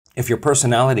if your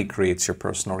personality creates your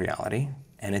personal reality,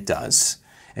 and it does,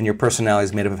 and your personality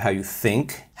is made up of how you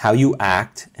think, how you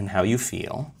act, and how you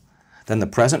feel, then the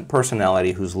present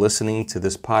personality who's listening to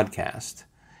this podcast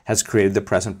has created the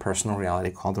present personal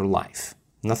reality called their life.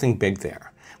 Nothing big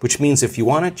there. Which means if you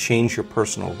want to change your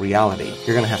personal reality,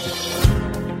 you're going to have to...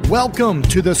 Welcome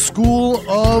to the School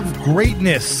of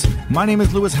Greatness. My name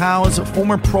is Lewis Howes,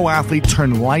 former pro athlete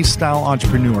turned lifestyle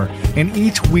entrepreneur. And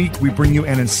each week we bring you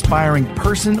an inspiring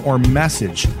person or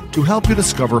message to help you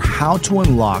discover how to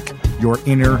unlock your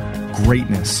inner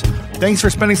greatness. Thanks for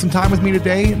spending some time with me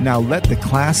today. Now let the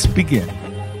class begin.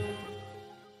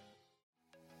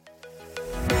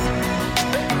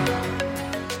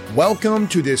 Welcome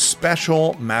to this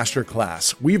special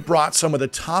masterclass. We've brought some of the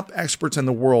top experts in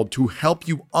the world to help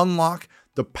you unlock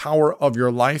the power of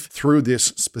your life through this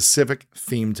specific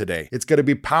theme today. It's going to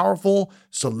be powerful,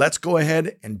 so let's go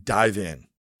ahead and dive in.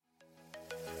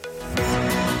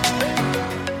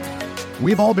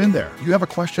 We've all been there. You have a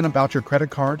question about your credit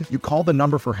card, you call the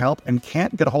number for help and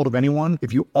can't get a hold of anyone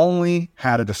if you only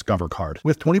had a Discover card.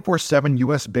 With 24/7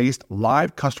 US-based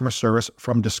live customer service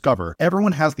from Discover,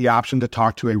 everyone has the option to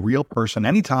talk to a real person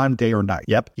anytime, day or night.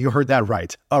 Yep, you heard that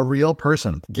right. A real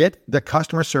person. Get the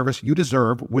customer service you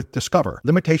deserve with Discover.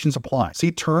 Limitations apply.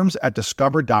 See terms at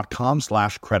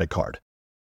discover.com/creditcard.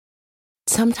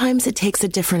 Sometimes it takes a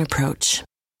different approach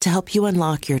to help you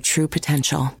unlock your true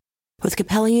potential. With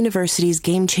Capella University's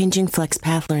game-changing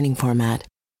FlexPath learning format,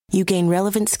 you gain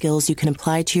relevant skills you can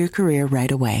apply to your career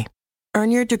right away. Earn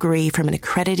your degree from an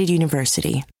accredited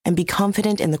university and be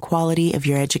confident in the quality of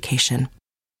your education.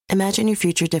 Imagine your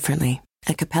future differently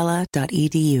at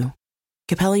capella.edu.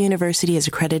 Capella University is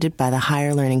accredited by the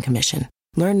Higher Learning Commission.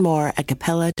 Learn more at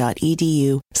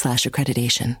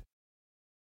capella.edu/accreditation.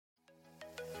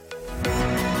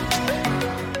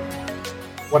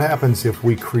 What happens if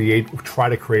we try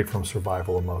to create from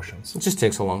survival emotions? It just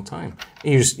takes a long time.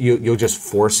 You'll just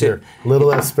force it.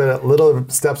 Little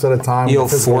steps at a time. You'll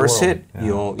force it. Yeah.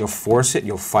 You'll force it.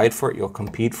 You'll fight for it. You'll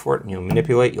compete for it. You'll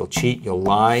manipulate. You'll cheat. You'll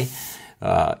lie.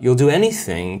 You'll do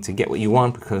anything to get what you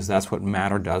want because that's what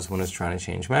matter does when it's trying to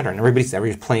change matter. And everybody's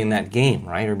playing that game,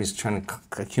 right? Everybody's trying to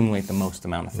accumulate the most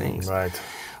amount of things. Right.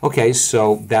 Okay,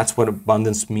 so that's what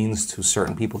abundance means to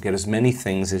certain people. Get as many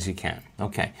things as you can.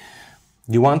 Okay.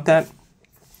 You want that?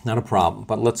 Not a problem.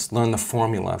 But let's learn the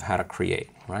formula of how to create,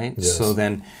 right? Yes.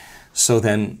 So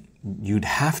then you'd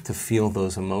have to feel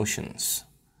those emotions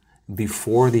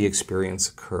before the experience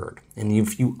occurred. And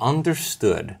if you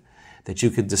understood that you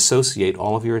could dissociate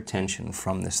all of your attention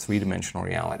from this three-dimensional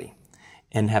reality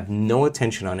and have no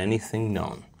attention on anything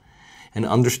known, and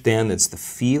understand that it's the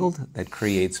field that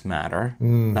creates matter,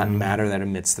 not matter that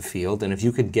emits the field, and if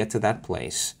you could get to that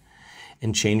place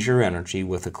and change your energy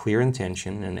with a clear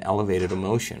intention and elevated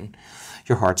emotion,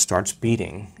 your heart starts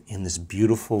beating in this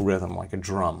beautiful rhythm like a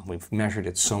drum. We've measured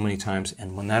it so many times,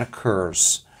 and when that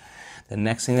occurs, the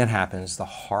next thing that happens, the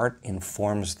heart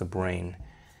informs the brain,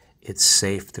 it's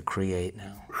safe to create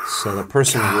now. So the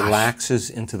person relaxes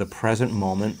into the present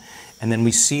moment, and then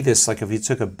we see this like if you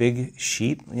took a big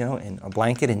sheet, and a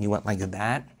blanket, and you went like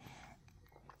that,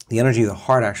 the energy of the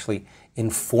heart actually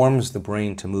informs the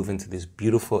brain to move into these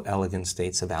beautiful, elegant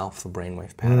states of alpha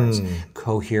brainwave patterns,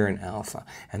 coherent alpha.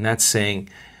 And that's saying,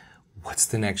 what's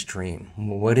the next dream?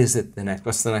 What's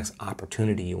the next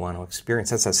opportunity you want to experience?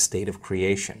 That's a state of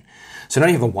creation. So now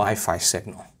you have a Wi-Fi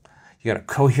signal. You got a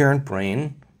coherent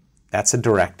brain, that's a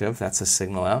directive, that's a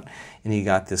signal out, and you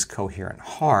got this coherent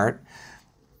heart,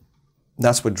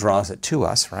 that's what draws it to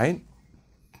us, right?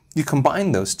 You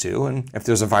combine those two, and if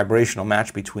there's a vibrational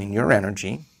match between your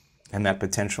energy and that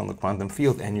potential in the quantum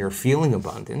field, and you're feeling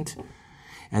abundant,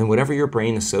 and whatever your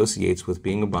brain associates with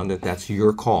being abundant, that's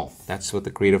your call. That's what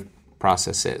the creative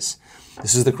process is.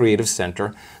 This is the creative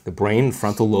center. The brain,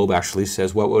 frontal lobe, actually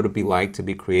says, what would it be like to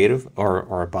be creative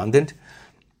or abundant?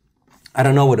 I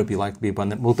don't know what it'd be like to be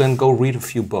abundant. Well, then go read a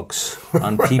few books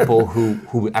on people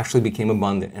who actually became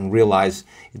abundant and realized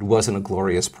it wasn't a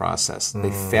glorious process. They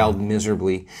failed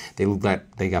miserably. They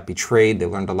got betrayed. They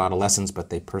learned a lot of lessons, but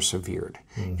they persevered.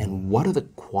 And what are the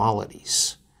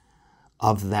qualities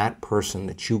of that person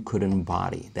that you could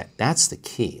embody? That's the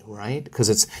key, right? Because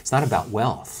it's not about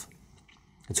wealth.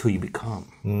 It's who you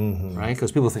become, right?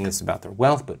 Because people think it's about their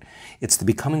wealth, but it's the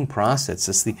becoming process.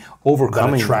 It's the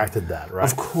overcoming. That attracted that, right?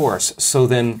 Of course. So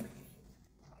then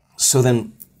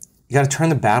you got to turn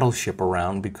the battleship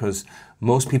around, because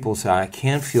most people say, I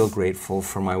can't feel grateful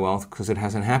for my wealth because it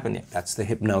hasn't happened yet. That's the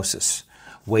hypnosis.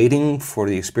 waiting for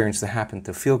the experience to happen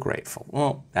to feel grateful.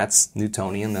 Well, that's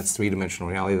Newtonian, that's three-dimensional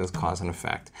reality, that's cause and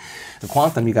effect. The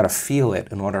quantum, you got to feel it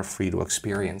in order for you to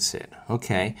experience it.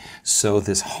 Okay, so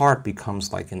this heart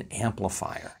becomes like an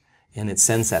amplifier, and it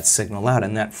sends that signal out,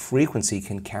 and that frequency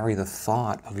can carry the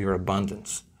thought of your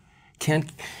abundance.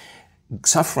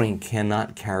 Suffering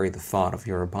cannot carry the thought of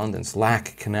your abundance.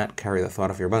 Lack cannot carry the thought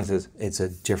of your abundance. It's a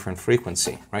different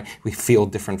frequency, right? We feel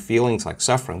different feelings like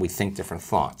suffering. We think different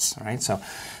thoughts, right? So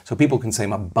people can say,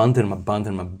 I'm abundant, I'm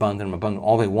abundant, I'm abundant, I'm abundant,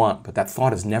 all they want, but that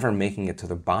thought is never making it to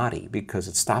the body because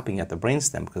it's stopping at the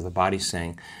brainstem because the body's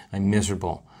saying, I'm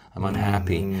miserable, I'm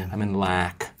unhappy, I'm in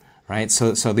lack, right?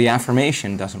 So the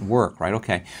affirmation doesn't work, right?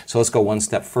 Okay, so let's go one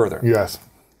step further. Yes.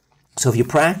 So if you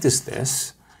practice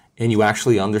this, and you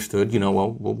actually understood,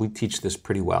 well, we teach this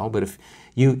pretty well, but if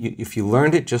you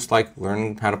learned it just like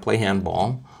learning how to play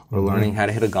handball, or learning how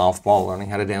to hit a golf ball, learning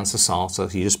how to dance a salsa,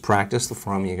 if you just practiced the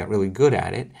form, you got really good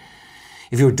at it.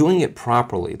 If you were doing it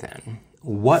properly then,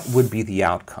 what would be the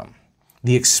outcome?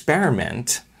 The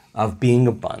experiment of being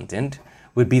abundant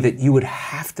would be that you would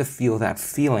have to feel that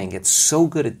feeling. Get so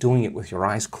good at doing it with your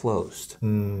eyes closed.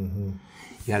 You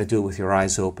got to do it with your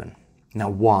eyes open.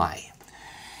 Now, why?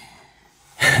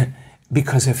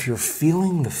 Because if you're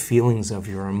feeling the feelings of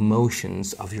your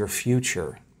emotions, of your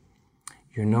future,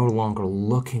 you're no longer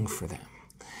looking for them.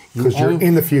 Because you're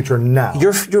in the future now.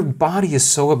 Your body is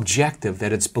so objective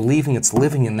that it's believing it's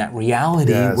living in that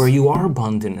reality where you are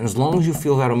abundant. And as long as you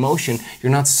feel that emotion,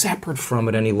 you're not separate from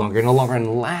it any longer. You're no longer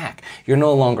in lack. You're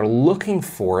no longer looking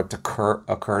for it to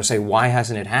occur. Say, why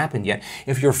hasn't it happened yet?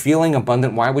 If you're feeling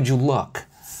abundant, why would you look?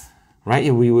 Right?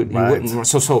 You wouldn't.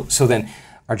 So then,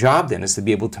 our job then is to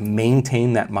be able to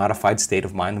maintain that modified state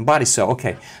of mind and body. So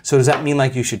does that mean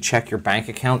like you should check your bank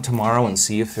account tomorrow and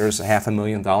see if there's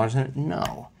 $500,000 in it?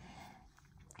 No.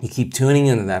 You keep tuning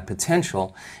into that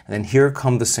potential, and then here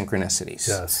come the synchronicities.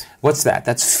 Yes. What's that?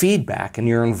 That's feedback in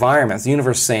your environment. It's the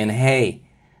universe saying, hey,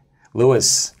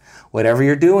 Lewis, whatever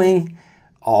you're doing,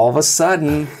 all of a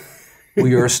sudden,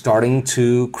 we are starting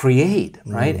to create,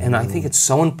 right? And I think it's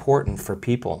so important for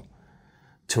people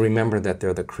to remember that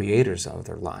they're the creators of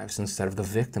their lives instead of the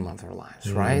victim of their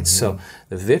lives, right? So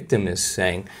the victim is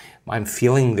saying, I'm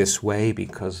feeling this way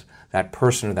because that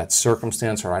person or that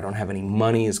circumstance or I don't have any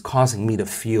money is causing me to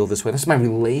feel this way. That's my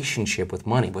relationship with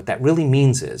money. What that really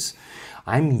means is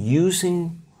I'm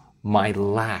using my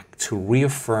lack to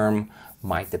reaffirm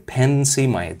my dependency,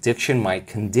 my addiction, my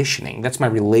conditioning. That's my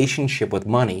relationship with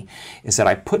money, is that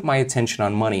I put my attention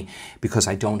on money because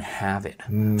I don't have it.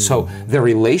 So their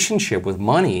relationship with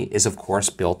money is, of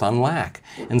course, built on lack.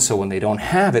 And so when they don't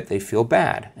have it, they feel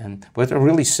bad. And what they're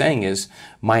really saying is,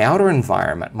 my outer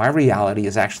environment, my reality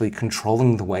is actually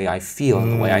controlling the way I feel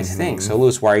and the way I think. So,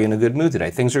 Lewis, why are you in a good mood today?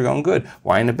 Things are going good.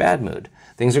 Why in a bad mood?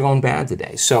 Things are going bad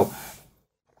today. So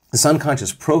this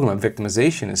unconscious program of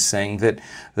victimization is saying that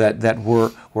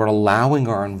we're allowing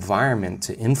our environment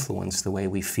to influence the way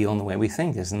we feel and the way we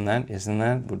think. Isn't that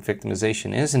what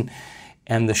victimization is?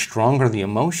 And the stronger the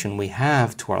emotion we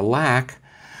have to our lack,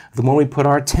 the more we put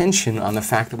our attention on the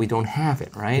fact that we don't have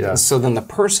it, right? Yes. And so then the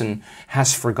person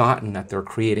has forgotten that they're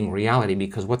creating reality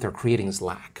because what they're creating is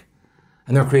lack.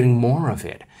 And they're creating more of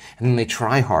it. And then they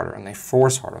try harder, and they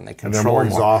force harder, and they control more.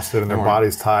 And they're more exhausted, and their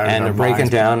body's tired. And they're breaking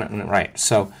down, right.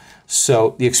 So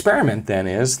the experiment then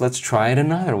is, let's try it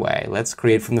another way. Let's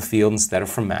create from the field instead of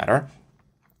from matter.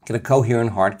 Get a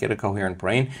coherent heart, get a coherent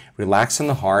brain, relax in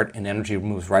the heart, and energy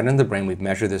moves right into the brain. We've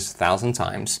measured this 1,000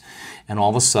 times. And all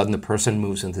of a sudden, the person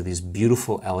moves into these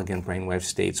beautiful, elegant brainwave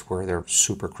states where they're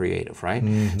super creative, right?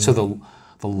 So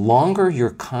the longer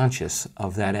you're conscious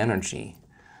of that energy,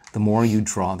 the more you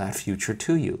draw that future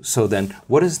to you. So then,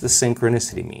 what does the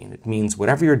synchronicity mean? It means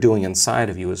whatever you're doing inside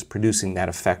of you is producing that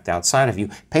effect outside of you.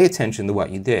 Pay attention to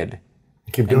what you did.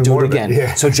 Keep doing and do more it again.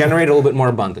 Yeah. So generate a little bit more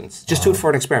abundance. Just do it for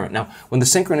an experiment. Now, when the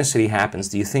synchronicity happens,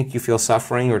 do you think you feel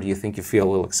suffering or do you think you feel a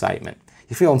little excitement?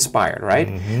 You feel inspired,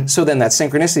 right? So then that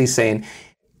synchronicity is saying,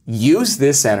 use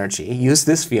this energy, use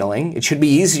this feeling. It should be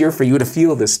easier for you to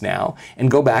feel this now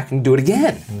and go back and do it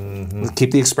again.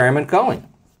 Keep the experiment going.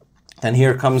 Then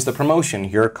here comes the promotion.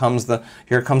 Here comes the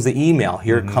email.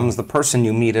 Here comes the person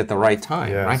you meet at the right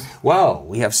time. Yes. Right? Whoa,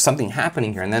 we have something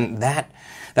happening here, and then that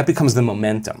becomes the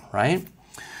momentum, right?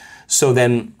 So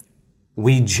then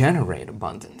we generate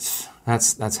abundance.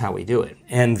 That's how we do it.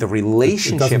 And the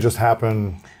relationship. It doesn't just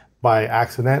happen by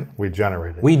accident. We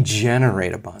generate it. We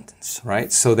generate abundance,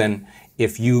 right? So then,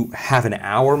 if you have an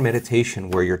hour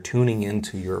meditation where you're tuning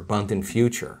into your abundant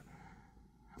future,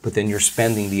 but then you're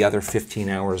spending the other 15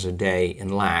 hours a day in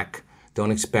lack, don't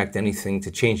expect anything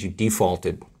to change. You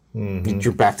defaulted.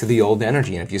 You're back to the old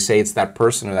energy. And if you say it's that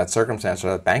person or that circumstance or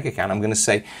that bank account, I'm going to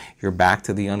say you're back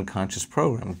to the unconscious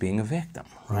program of being a victim,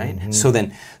 right? So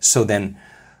then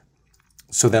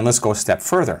let's go a step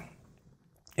further.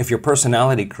 If your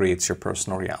personality creates your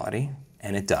personal reality,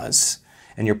 and it does,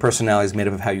 and your personality is made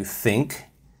up of how you think,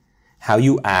 how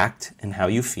you act, and how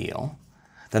you feel,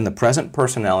 then the present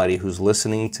personality who's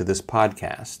listening to this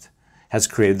podcast has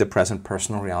created the present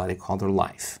personal reality called their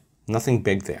life. Nothing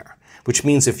big there. Which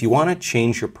means if you want to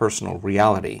change your personal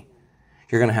reality,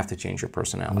 you're going to have to change your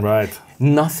personality. Right.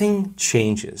 Nothing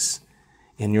changes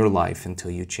in your life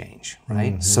until you change,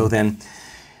 right? So then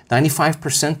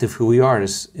 95% of who we are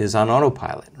is on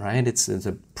autopilot, right? It's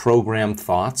a programmed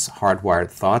thoughts,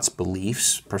 hardwired thoughts,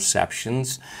 beliefs,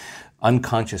 perceptions,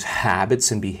 unconscious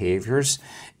habits and behaviors,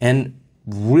 and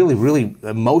really, really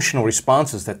emotional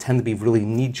responses that tend to be really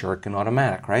knee-jerk and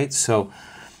automatic, right? So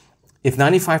if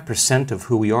 95% of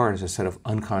who we are is a set of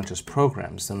unconscious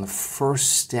programs, then the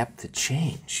first step to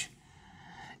change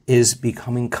is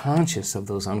becoming conscious of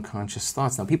those unconscious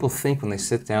thoughts. Now, people think when they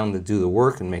sit down to do the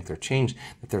work and make their change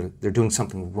that they're doing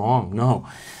something wrong. No,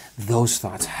 those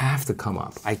thoughts have to come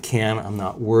up. I'm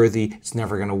not worthy, it's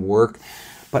never going to work.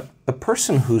 But the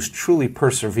person who's truly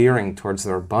persevering towards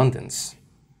their abundance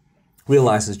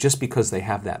realizes just because they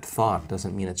have that thought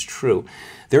doesn't mean it's true.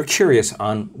 They're curious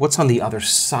on what's on the other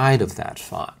side of that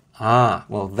thought.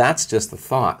 Well, that's just a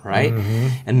thought, right?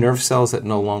 And nerve cells that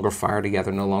no longer fire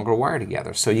together no longer wire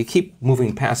together. So you keep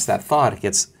moving past that thought,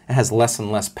 it has less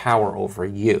and less power over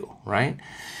you, right?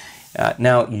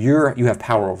 Now you have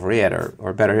power over it,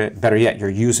 or better yet, you're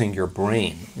using your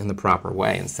brain in the proper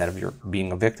way instead of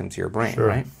being a victim to your brain,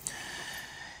 right?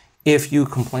 If you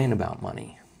complain about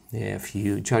money, if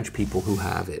you judge people who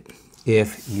have it,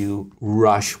 if you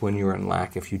rush when you're in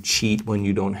lack, if you cheat when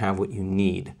you don't have what you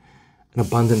need, an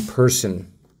abundant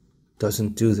person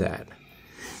doesn't do that.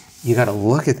 You got to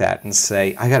look at that and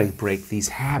say, I got to break these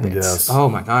habits. Yes. Oh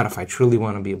my God, if I truly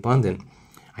want to be abundant,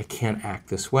 I can't act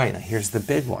this way. Now here's the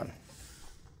big one.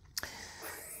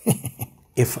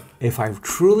 If I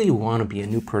truly want to be a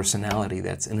new personality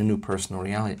that's in a new personal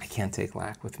reality, I can't take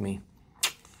lack with me.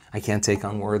 I can't take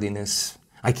unworthiness.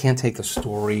 I can't take the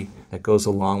story that goes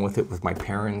along with it with my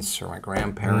parents or my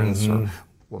grandparents or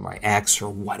my ex or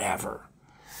whatever.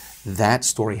 That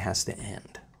story has to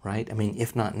end, right? I mean,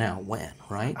 if not now, when,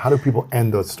 right? How do people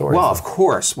end those stories? Well, of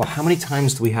course. Well, how many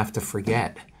times do we have to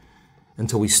forget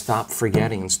until we stop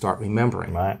forgetting and start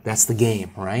remembering? Right. That's the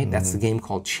game, right? That's the game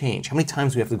called change. How many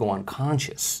times do we have to go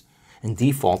unconscious and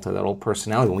default to that old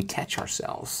personality when we catch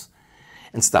ourselves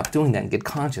and stop doing that and get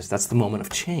conscious? That's the moment of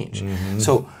change.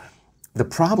 So the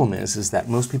problem is that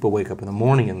most people wake up in the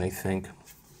morning and they think,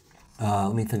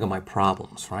 let me think of my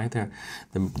problems, right?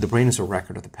 The brain is a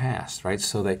record of the past, right?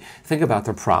 So they think about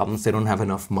their problems. They don't have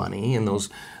enough money, and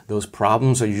those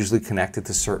problems are usually connected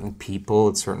to certain people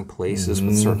at certain places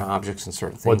with certain objects and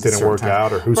certain things. What didn't work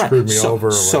out, or who screwed me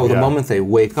over. So the moment they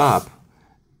wake up,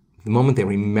 the moment they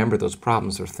remember those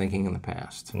problems, they're thinking in the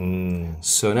past.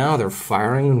 So now they're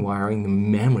firing and wiring the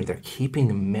memory. They're keeping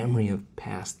the memory of the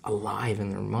past alive in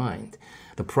their mind.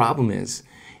 The problem is,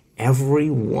 every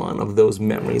one of those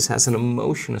memories has an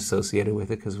emotion associated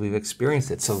with it because we've experienced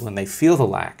it. So when they feel the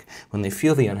lack, when they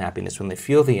feel the unhappiness, when they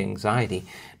feel the anxiety,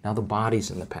 now the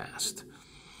body's in the past.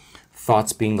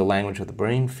 Thoughts being the language of the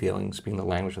brain, feelings being the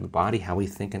language of the body, how we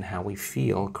think and how we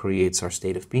feel creates our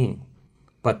state of being.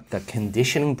 But the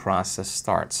conditioning process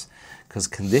starts because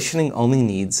conditioning only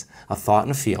needs a thought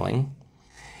and a feeling,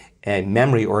 a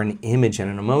memory or an image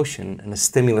and an emotion, and a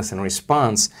stimulus and a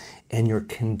response, and you're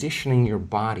conditioning your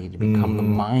body to become the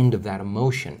mind of that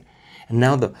emotion. And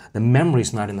now the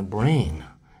memory's not in the brain.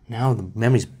 Now the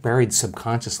memory's buried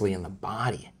subconsciously in the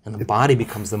body, and the body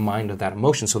becomes the mind of that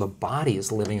emotion. So the body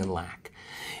is living in lack,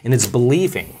 and it's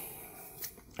believing.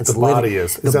 The body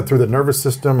is that through the nervous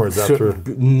system, or is that through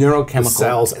neurochemical, the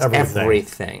cells,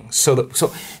 everything? So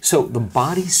the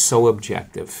body's so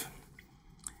objective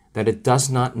that it does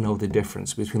not know the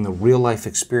difference between the real life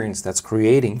experience that's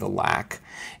creating the lack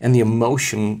and the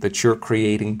emotion that you're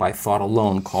creating by thought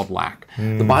alone called lack.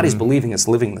 The body's believing it's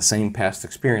living the same past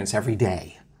experience every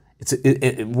day.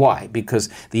 Why? Because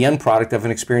the end product of an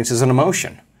experience is an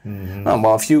emotion.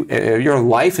 Well, if your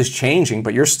life is changing,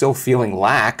 but you're still feeling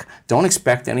lack, don't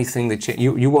expect anything to change.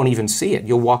 You won't even see it.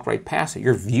 You'll walk right past it.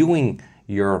 You're viewing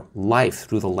your life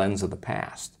through the lens of the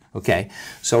past.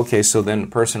 So then the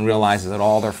person realizes that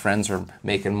all their friends are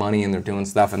making money and they're doing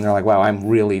stuff, and they're like, wow, I'm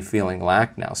really feeling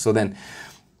lack now. So then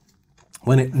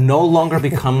when it no longer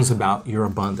becomes about your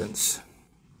abundance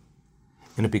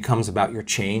and it becomes about your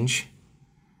change,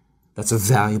 that's a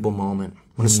valuable moment.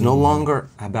 when it's no longer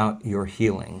about your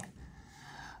healing,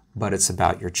 but it's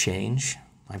about your change.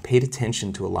 I paid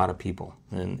attention to a lot of people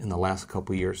in the last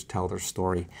couple of years tell their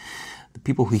story. The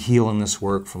people who heal in this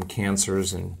work from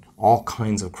cancers and all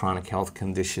kinds of chronic health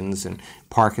conditions and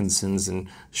Parkinson's and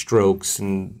strokes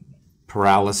and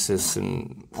paralysis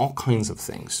and all kinds of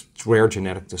things, rare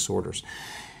genetic disorders.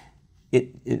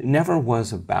 It never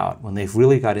was about, when they've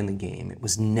really got in the game, it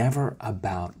was never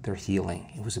about their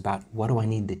healing. It was about, what do I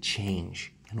need to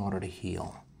change in order to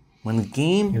heal? When the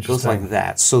game goes like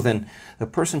that, so then the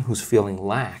person who's feeling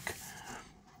lack,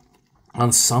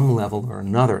 on some level or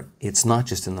another, it's not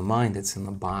just in the mind, it's in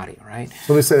the body, right?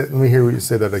 So let me hear you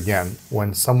say that again.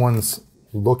 When someone's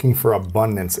looking for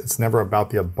abundance, it's never about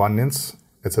the abundance,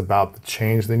 it's about the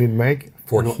change they need to make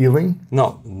for healing?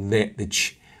 No,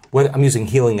 I'm using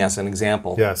healing as an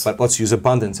example, yes. But let's use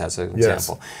abundance as an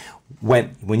example.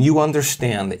 When you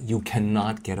understand that you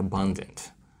cannot get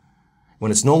abundant, when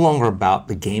it's no longer about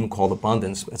the game called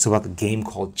abundance, it's about the game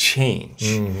called change.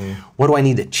 Mm-hmm. What do I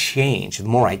need to change? The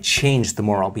more I change, the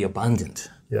more I'll be abundant.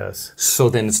 Yes. So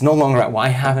then it's no longer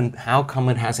about, how come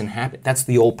it hasn't happened? That's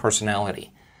the old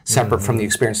personality, separate from the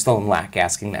experience, still in lack,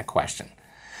 asking that question.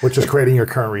 Which is creating your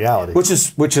current reality. Which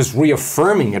is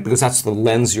reaffirming it, because that's the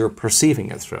lens you're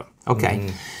perceiving it through.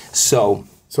 Okay, So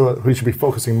we should be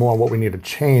focusing more on what we need to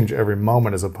change every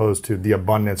moment as opposed to the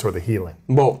abundance or the healing.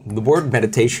 Well, the word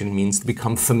meditation means to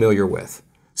become familiar with.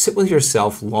 Sit with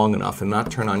yourself long enough and not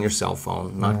turn on your cell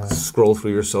phone, not scroll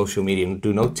through your social media, and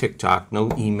do no TikTok, no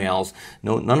emails,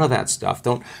 none of that stuff.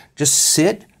 Don't just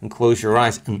sit and close your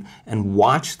eyes and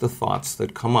watch the thoughts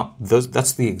that come up.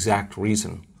 That's the exact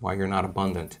reason why you're not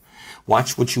abundant.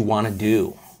 Watch what you want to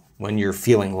do when you're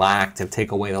feeling lack, to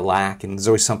take away the lack, and there's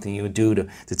always something you would do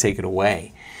to take it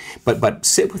away. But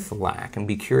sit with the lack and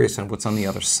be curious on what's on the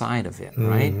other side of it,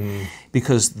 right? Mm-hmm.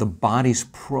 Because the body's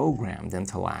programmed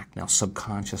into lack now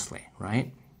subconsciously,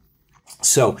 right?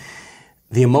 So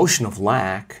the emotion of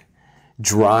lack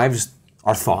drives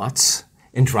our thoughts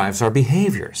and drives our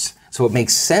behaviors. So it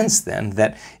makes sense then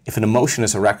that if an emotion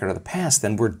is a record of the past,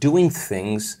 then we're doing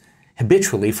things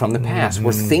habitually from the past. Mm-hmm.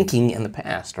 We're thinking in the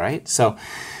past, right?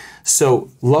 So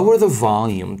lower the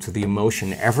volume to the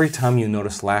emotion every time you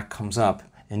notice lack comes up.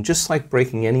 And just like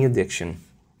breaking any addiction,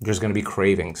 there's going to be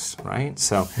cravings, right?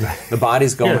 So the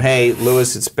body's going, hey,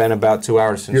 Lewis, it's been about 2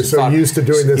 hours since you're so used to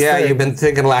doing this thing. You've been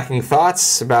thinking lacking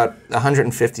thoughts about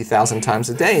 150,000 times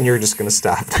a day, and you're just going to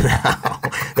stop now.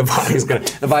 The body's going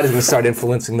to start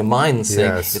influencing the mind and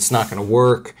saying, it's not going to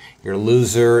work, you're a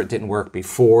loser, it didn't work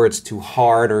before, it's too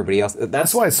hard, everybody else.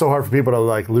 That's why it's so hard for people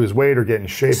to lose weight or get in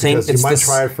shape, because you might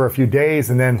try it for a few days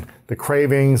and then the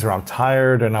cravings, or I'm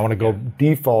tired and I want to go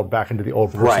default back into the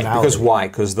old personality. Right, because why?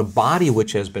 Because the body,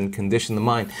 which has been conditioned, the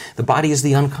mind, the body is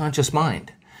the unconscious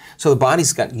mind. So the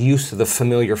body's got used to the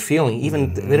familiar feeling,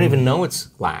 even they don't even know it's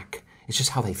lack. It's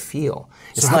just how they feel.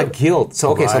 It's not guilt.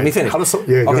 So so let me finish. So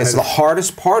the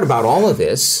hardest part about all of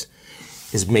this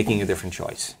is making a different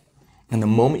choice. And the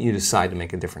moment you decide to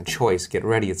make a different choice, get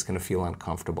ready, it's going to feel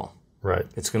uncomfortable. Right.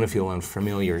 It's going to feel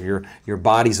unfamiliar. Your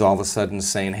body's all of a sudden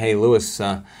saying, hey, Lewis,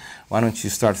 why don't you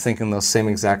start thinking those same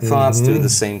exact thoughts, do the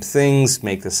same things,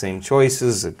 make the same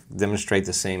choices, demonstrate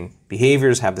the same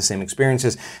behaviors, have the same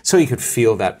experiences, so you could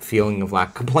feel that feeling of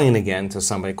lack. Complain again to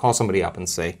somebody, call somebody up and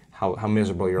say how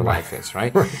miserable your life is,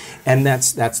 right? And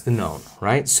that's the known,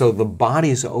 right? So the body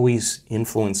is always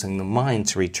influencing the mind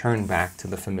to return back to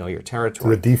the familiar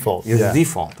territory. To the default. The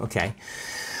default, okay.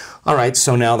 All right,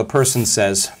 so now the person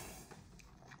says,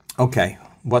 okay,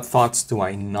 what thoughts do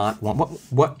I not want?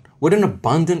 What would an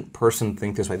abundant person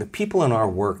think this way? The people in our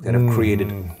work that have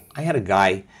created, I had a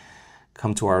guy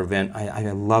come to our event.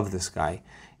 I love this guy.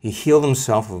 He healed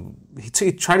himself.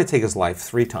 He tried to take his life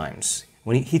 3 times.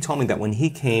 When he told me that when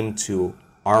he came to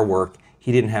our work,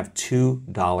 he didn't have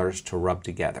 $2 to rub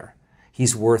together.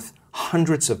 He's worth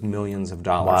hundreds of millions of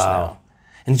dollars now.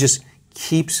 And just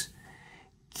keeps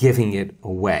giving it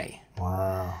away.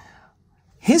 Wow.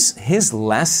 His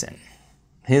lesson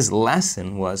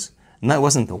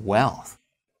wasn't the wealth,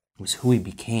 it was who he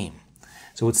became.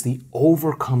 So it's the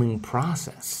overcoming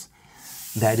process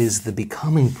that is the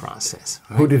becoming process.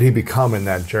 Right? Who did he become in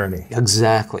that journey?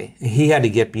 Exactly. He had to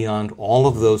get beyond all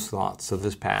of those thoughts of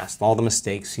his past, all the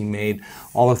mistakes he made,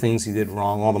 all the things he did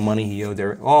wrong, all the money he owed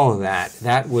there, all of that.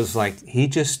 That was like, he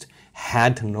just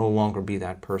had to no longer be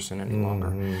that person any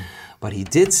longer. But he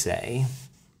did say,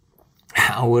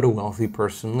 how would a wealthy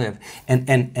person live?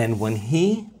 And when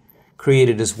he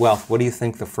created his wealth, what do you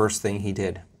think the first thing he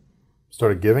did?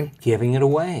 Started giving? Giving it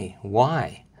away.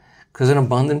 Why? Because an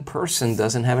abundant person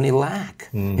doesn't have any lack.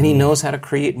 And he knows how to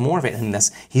create more of it. And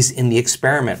he's in the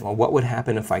experiment. Well, what would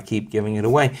happen if I keep giving it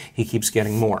away? He keeps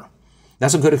getting more.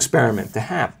 That's a good experiment to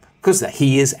have, because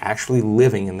he is actually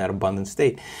living in that abundant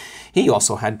state. He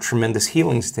also had tremendous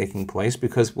healings taking place,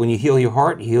 because when you heal your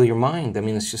heart, you heal your mind. I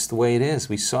mean, it's just the way it is.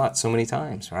 We saw it so many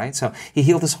times, right? So he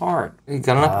healed his heart. He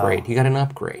got an upgrade. He got an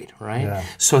upgrade, right? Yeah.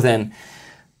 So then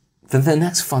the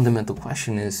next fundamental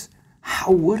question is,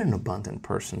 how would an abundant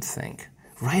person think?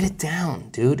 Write it down,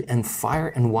 dude, and fire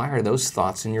and wire those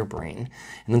thoughts in your brain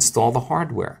and install the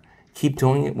hardware. Keep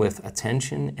doing it with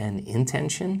attention and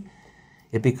intention.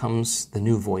 It becomes the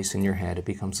new voice in your head. It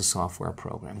becomes a software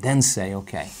program. Then say,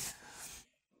 okay,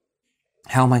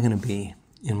 how am I going to be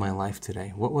in my life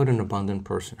today? What would an abundant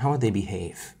person, how would they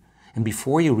behave? And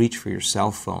before you reach for your cell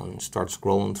phone and start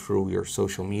scrolling through your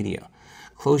social media,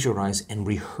 close your eyes and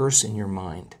rehearse in your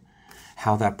mind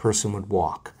how that person would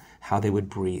walk, how they would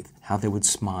breathe, how they would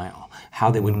smile, how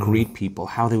they would greet people,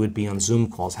 how they would be on Zoom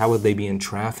calls, how would they be in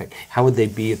traffic, how would they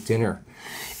be at dinner.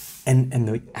 And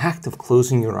the act of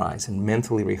closing your eyes and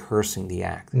mentally rehearsing the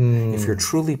act, if you're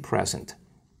truly present,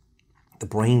 the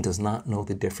brain does not know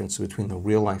the difference between the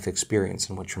real life experience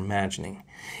and what you're imagining.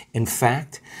 In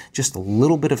fact, just a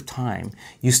little bit of time,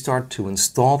 you start to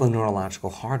install the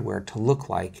neurological hardware to look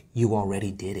like you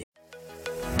already did it.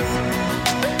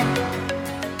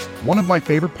 One of my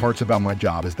favorite parts about my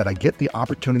job is that I get the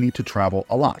opportunity to travel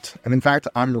a lot. And in fact,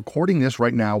 I'm recording this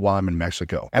right now while I'm in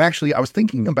Mexico. And actually, I was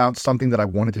thinking about something that I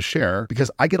wanted to share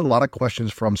because I get a lot of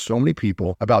questions from so many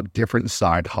people about different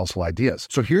side hustle ideas.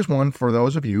 So here's one for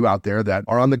those of you out there that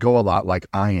are on the go a lot like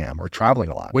I am, or traveling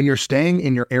a lot. When you're staying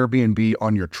in your Airbnb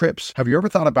on your trips, have you ever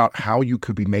thought about how you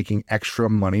could be making extra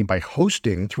money by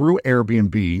hosting through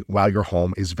Airbnb while your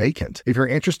home is vacant? If you're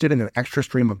interested in an extra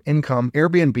stream of income,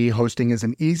 Airbnb hosting is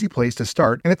an easy place to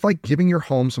start, and it's like giving your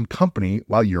home some company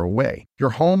while you're away. Your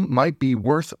home might be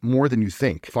worth more than you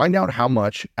think. Find out how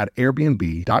much at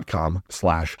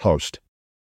airbnb.com/host.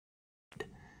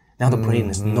 Now the brain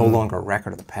is no longer a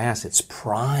record of the past. It's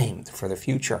primed for the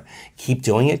future. Keep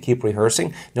doing it, keep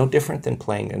rehearsing. No different than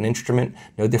playing an instrument,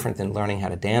 no different than learning how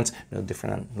to dance, no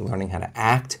different than learning how to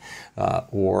act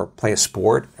or play a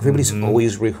sport. Everybody's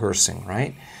always rehearsing,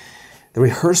 right? The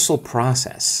rehearsal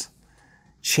process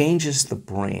changes the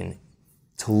brain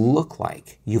to look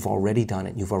like you've already done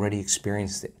it, you've already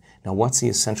experienced it. Now, what's the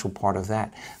essential part of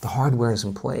that? The hardware is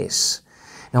in place.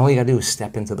 Now, all you got to do is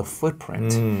step into the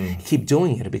footprint. Keep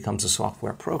doing it. It becomes a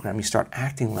software program. You start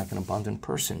acting like an abundant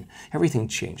person. Everything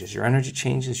changes. Your energy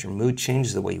changes, your mood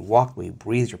changes, the way you walk, the way you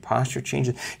breathe, your posture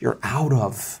changes. You're out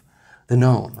of the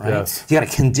known, right? Yes. You got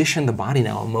to condition the body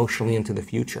now emotionally into the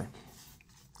future.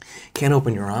 Can't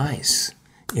open your eyes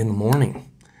in the morning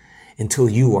until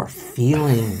you are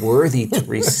feeling worthy to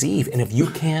receive. And if you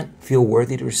can't feel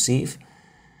worthy to receive,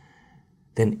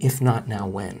 then if not now,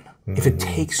 when? If it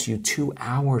takes you 2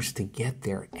 hours to get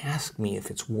there, ask me if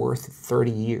it's worth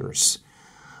 30 years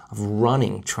of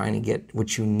running, trying to get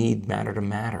what you need matter to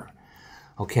matter.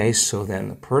 Okay, so then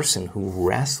the person who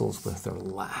wrestles with their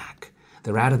lack,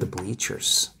 they're out of the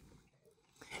bleachers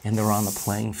and they're on the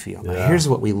playing field. Now, here's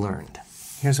what we learned.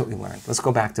 Let's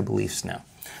go back to beliefs now.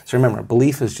 So remember, a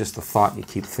belief is just a thought you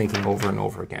keep thinking over and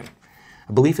over again.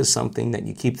 A belief is something that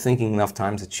you keep thinking enough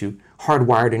times that you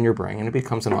hardwired in your brain and it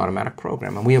becomes an automatic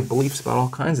program. And we have beliefs about all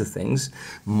kinds of things,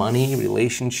 money,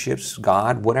 relationships,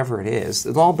 God, whatever it is.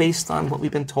 It's all based on what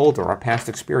we've been told or our past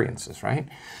experiences, right?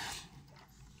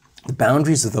 The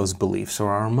boundaries of those beliefs are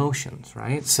our emotions,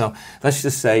 right? So let's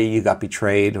just say you got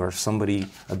betrayed or somebody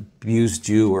abused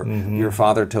you or your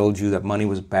father told you that money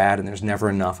was bad and there's never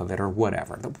enough of it or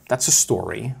whatever. That's a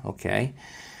story, okay?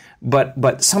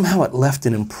 But somehow it left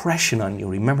an impression on you.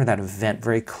 Remember that event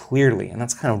very clearly, and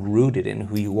that's kind of rooted in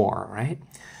who you are, right?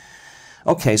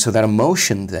 Okay, so that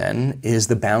emotion then is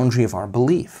the boundary of our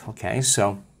belief, okay?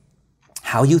 So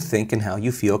how you think and how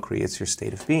you feel creates your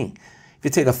state of being. If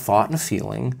you take a thought and a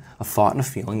feeling, a thought and a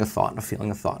feeling, a thought and a feeling,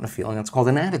 a thought and a feeling, that's called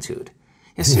an attitude.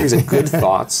 A series of good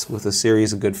thoughts with a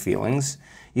series of good feelings.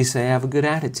 You say, I have a good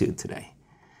attitude today.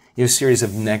 You have a series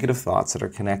of negative thoughts that are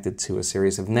connected to a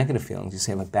series of negative feelings. You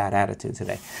say, I have a bad attitude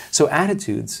today. So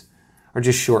attitudes are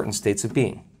just shortened states of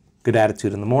being. Good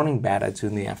attitude in the morning, bad attitude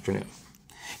in the afternoon.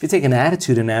 If you take an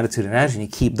attitude, and you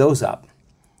keep those up,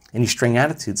 and you string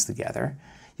attitudes together,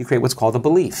 you create what's called a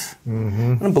belief.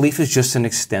 And a belief is just an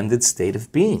extended state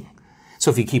of being. So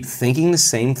if you keep thinking the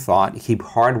same thought, you keep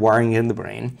hardwiring it in the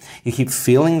brain, you keep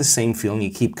feeling the same feeling,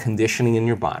 you keep conditioning in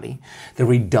your body, the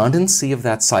redundancy of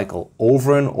that cycle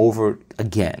over and over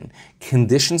again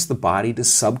conditions the body to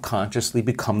subconsciously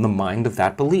become the mind of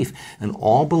that belief. And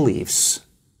all beliefs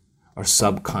or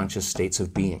subconscious states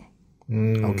of being.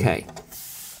 Okay.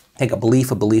 Take a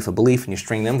belief, and you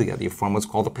string them together. You form what's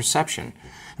called a perception.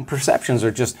 And perceptions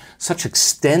are just such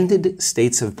extended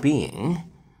states of being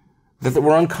that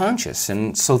we're unconscious.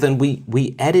 And so then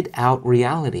we edit out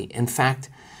reality. In fact,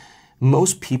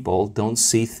 most people don't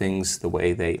see things the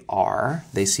way they are.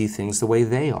 They see things the way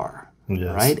they are.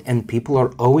 Yes. Right? And people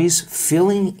are always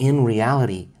filling in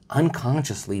reality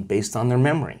unconsciously based on their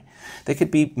memory. They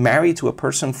could be married to a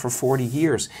person for 40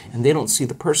 years and they don't see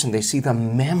the person, they see the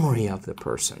memory of the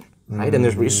person, right? And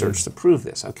there's research to prove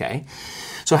this, okay?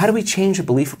 So how do we change a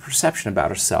belief or perception about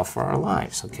ourselves or our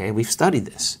lives, okay? We've studied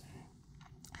this.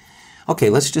 Okay,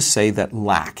 let's just say that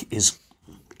lack is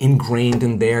ingrained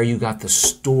in there. You got the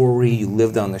story, you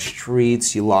lived on the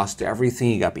streets, you lost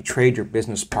everything, you got betrayed, your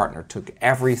business partner took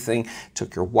everything,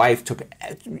 took your wife,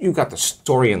 you got the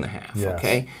story in the half, yes.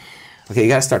 Okay? Okay, you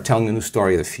got to start telling a new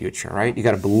story of the future, right? You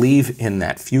got to believe in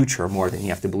that future more than you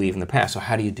have to believe in the past. So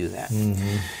how do you do that?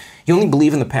 You only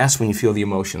believe in the past when you feel the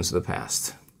emotions of the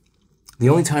past. The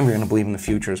only time you're going to believe in the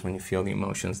future is when you feel the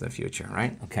emotions of the future,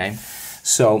 right? Okay?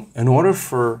 So in order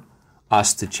for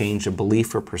us to change a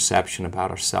belief or perception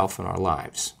about ourselves and our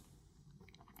lives,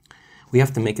 we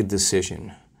have to make a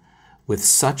decision with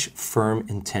such firm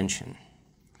intention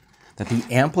that the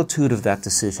amplitude of that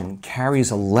decision carries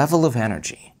a level of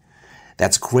energy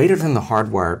that's greater than the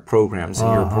hardwired programs in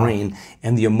your brain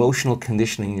and the emotional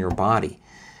conditioning in your body.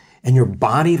 And your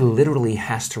body literally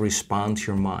has to respond to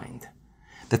your mind.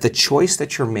 That the choice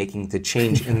that you're making to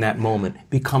change in that moment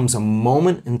becomes a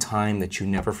moment in time that you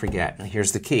never forget. Now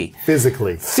here's the key.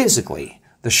 Physically.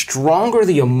 The stronger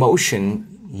the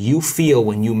emotion you feel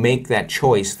when you make that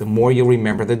choice, the more you'll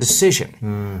remember the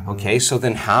decision. Okay, so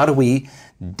then how do we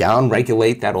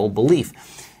downregulate that old belief?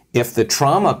 If the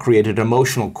trauma created an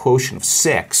emotional quotient of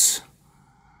 6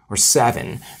 or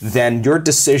 7, then your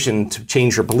decision to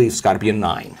change your beliefs got to be a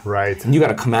 9. Right. And you got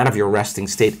to come out of your resting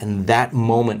state, and that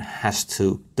moment has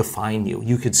to define you.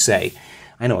 You could say,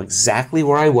 I know exactly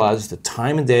where I was, the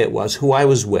time of day it was, who I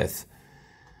was with,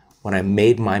 when I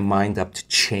made my mind up to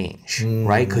change,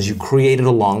 right? Because you created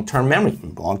a long-term memory.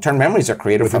 Long-term memories are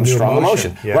created from strong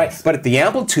emotion. Yes. Right? But if the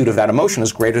amplitude of that emotion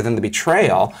is greater than the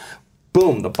betrayal,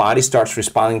 boom, the body starts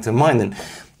responding to the mind, and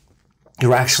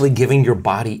you're actually giving your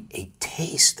body a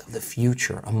taste of the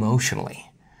future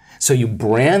emotionally. So you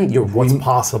brand your... What's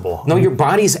possible. No, your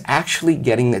body's actually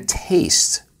getting the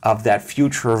taste of that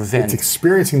future event. It's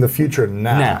experiencing the future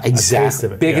now.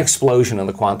 Exactly. Big explosion in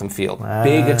the quantum field.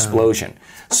 Big explosion.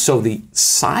 So the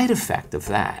side effect of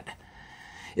that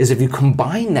is if you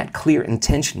combine that clear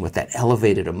intention with that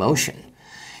elevated emotion,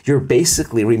 you're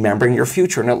basically remembering your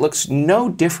future, and it looks no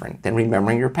different than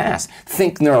remembering your past.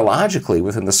 Think neurologically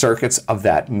within the circuits of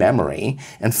that memory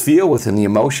and feel within the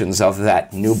emotions of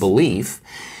that new belief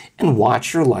and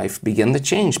watch your life begin to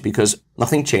change, because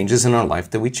nothing changes in our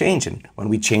life that we change. And when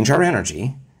we change our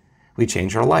energy, we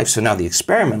change our life. So now the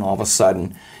experiment all of a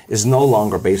sudden is no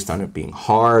longer based on it being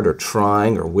hard or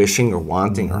trying or wishing or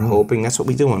wanting or hoping. That's what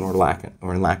we do when we're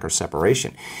in lack or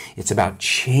separation. It's about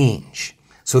change.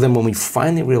 So then when we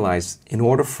finally realize, in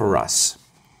order for us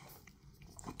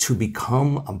to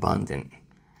become abundant,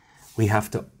 we have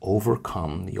to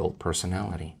overcome the old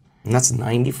personality. And that's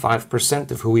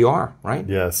 95% of who we are, right?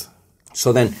 Yes.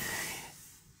 So then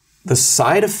the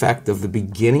side effect of the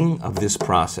beginning of this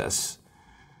process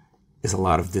is a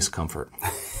lot of discomfort.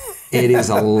 It is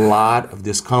a lot of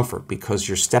discomfort because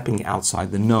you're stepping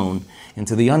outside the known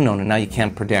into the unknown, and now you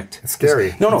can't predict. It's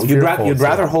scary. No, you'd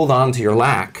rather hold on to your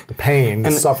lack. The pain,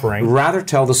 the suffering. Rather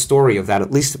tell the story of that.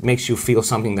 At least it makes you feel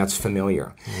something that's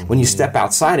familiar. When you step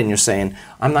outside and you're saying,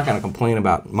 I'm not going to complain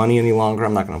about money any longer.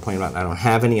 I'm not going to complain about I don't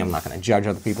have any. I'm not going to judge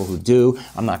other people who do.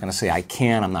 I'm not going to say I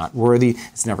can't. I'm not worthy.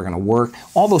 It's never going to work.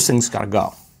 All those things got to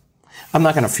go. I'm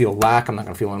not going to feel lack. I'm not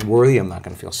going to feel unworthy. I'm not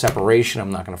going to feel separation.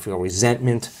 I'm not going to feel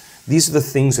resentment. These are the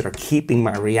things that are keeping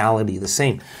my reality the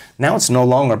same. Now it's no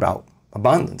longer about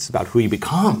abundance, about who you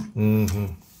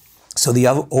become. So the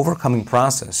overcoming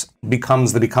process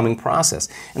becomes the becoming process.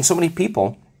 And so many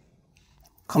people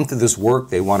come to this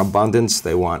work, they want abundance,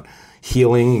 they want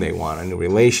healing, they want a new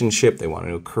relationship, they want a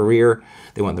new career,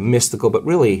 they want the mystical, but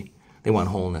really they want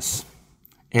wholeness.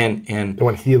 And they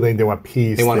want healing, they want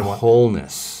peace. They want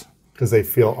wholeness. Because they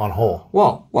feel unwhole.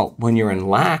 Well, when you're in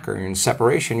lack or you're in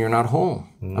separation, you're not whole.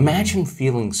 Imagine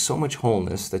feeling so much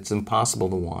wholeness that's impossible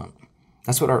to want.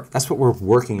 That's what we're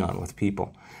working on with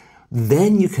people.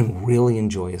 Then you can really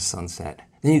enjoy a sunset.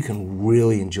 Then you can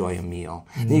really enjoy a meal.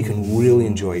 Then you can really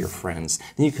enjoy your friends.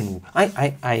 Then you can.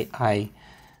 I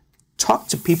talk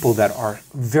to people that are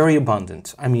very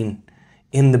abundant. I mean,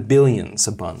 in the billions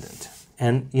abundant,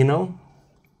 and you know,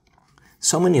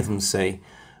 So many of them say,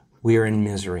 we are in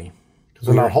misery. Because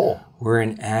they're not whole. We're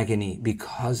in agony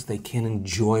because they can't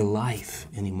enjoy life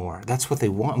anymore. That's what they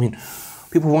want. I mean,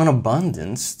 people want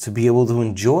abundance to be able to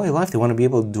enjoy life. They want to be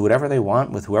able to do whatever they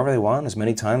want with whoever they want as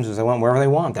many times as they want, wherever they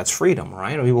want. That's freedom,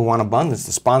 right? Or people want abundance.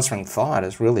 The sponsoring thought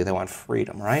is really they want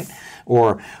freedom, right?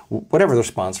 Or whatever their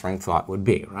sponsoring thought would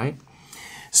be, right?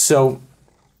 So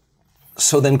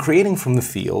then creating from the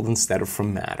field instead of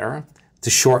from matter to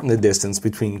shorten the distance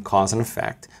between cause and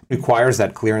effect requires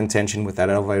that clear intention with that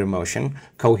elevated emotion,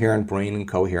 coherent brain and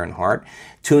coherent heart.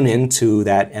 Tune into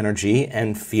that energy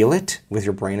and feel it with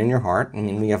your brain and your heart. I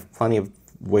mean, we have plenty of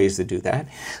ways to do that.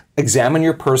 Examine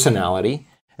your personality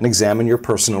and examine your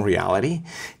personal reality.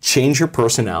 Change your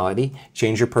personality,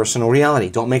 change your personal reality.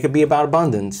 Don't make it be about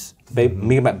abundance. Make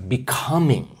it about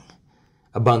becoming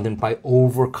abundant by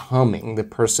overcoming the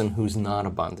person who's not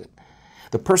abundant.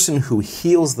 The person who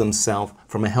heals themselves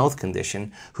from a health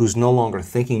condition, who's no longer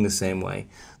thinking the same way,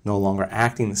 no longer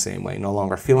acting the same way, no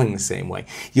longer feeling the same way.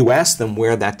 You ask them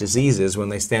where that disease is when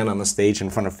they stand on the stage in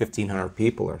front of 1,500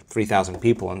 people or 3,000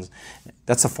 people, and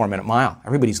that's a 4-minute mile.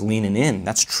 Everybody's leaning in.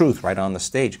 That's truth right on the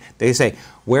stage. They say,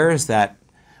 where is that?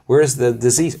 Where is the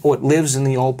disease? Oh, it lives in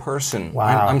the old person.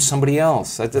 Wow. I'm somebody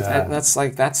else. That's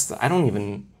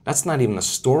not even a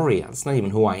story. That's not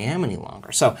even who I am any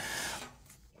longer. So,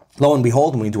 lo and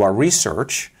behold, when we do our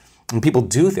research, and people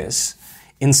do this,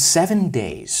 in 7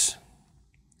 days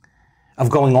of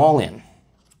going all in,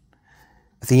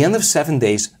 at the end of 7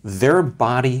 days, their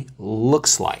body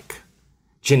looks like,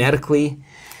 genetically,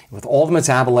 with all the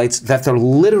metabolites, that they're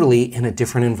literally in a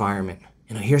different environment.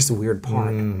 You know, here's the weird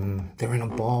part. They're in a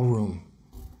ballroom.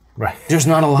 Right. There's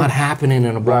not a lot happening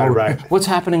in a ballroom. Right. What's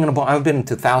happening in a ballroom? I've been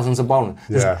to thousands of ballrooms.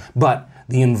 But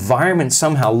the environment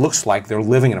somehow looks like they're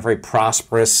living in a very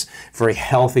prosperous, very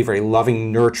healthy, very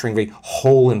loving, nurturing, very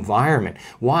whole environment.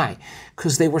 Why?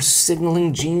 Because they were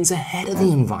signaling genes ahead of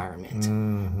the environment.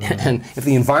 And if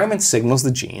the environment signals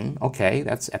the gene, okay,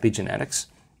 that's epigenetics.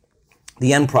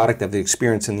 The end product of the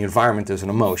experience in the environment is an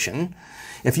emotion.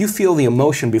 If you feel the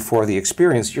emotion before the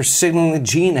experience, you're signaling the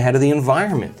gene ahead of the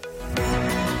environment.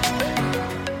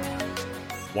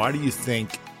 Why do you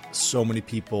think so many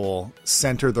people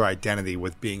center their identity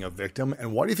with being a victim?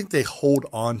 And why do you think they hold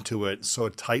on to it so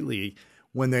tightly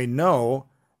when they know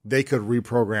they could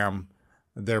reprogram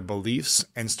their beliefs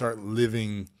and start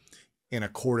living in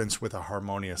accordance with a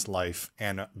harmonious life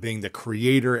and being the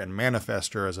creator and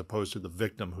manifester as opposed to the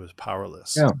victim who is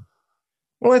powerless? Yeah.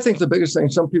 Well, I think the biggest thing,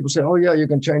 some people say, oh, yeah, you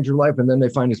can change your life. And then they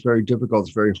find it's very difficult.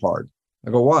 It's very hard. I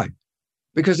go, why?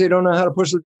 Because they don't know how to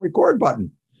push the record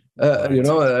button.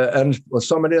 And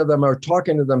so many of them are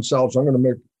talking to themselves. I'm going to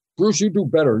make, Bruce, you do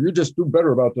better. You just do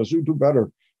better about this. You do better.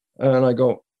 And I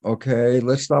go, okay,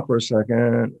 let's stop for a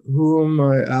second. Who am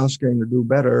I asking to do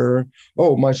better?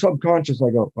 Oh, my subconscious.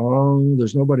 I go, oh,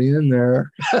 there's nobody in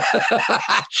there.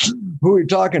 Who are you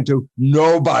talking to?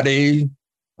 Nobody.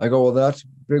 I go, well, that's a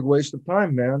big waste of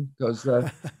time, man, because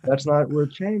that's not where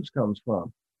change comes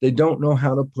from. They don't know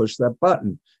how to push that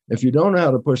button. If you don't know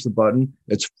how to push the button,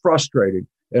 it's frustrating.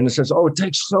 And it says, oh,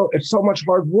 it's so much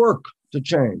hard work to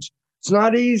change. It's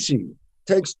not easy.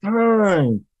 It takes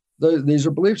time. These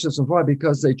are belief systems. Why?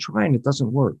 Because they try and it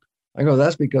doesn't work. I go,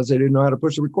 that's because they didn't know how to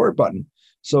push the record button.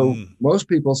 So most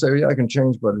people say, yeah, I can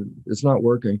change, but it's not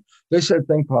working. They said,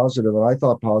 think positive. And I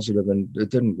thought positive and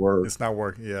it didn't work. It's not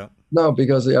working. Yeah. No,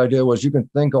 because the idea was you can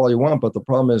think all you want, but the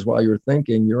problem is while you're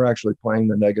thinking, you're actually playing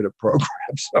the negative program.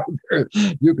 So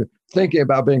thinking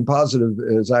about being positive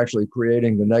is actually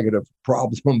creating the negative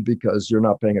problem because you're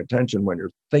not paying attention when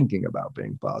you're thinking about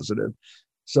being positive.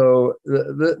 So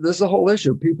this is a whole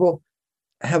issue. People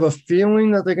have a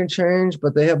feeling that they can change,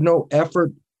 but they have no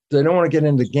effort. They don't want to get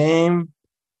in the game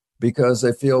because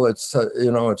they feel it's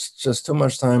just too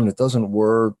much time and it doesn't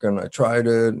work. And I tried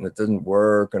it and it didn't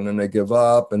work. And then they give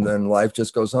up and then life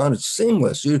just goes on. It's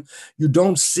seamless. You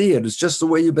don't see it. It's just the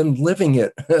way you've been living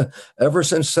it ever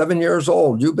since 7 years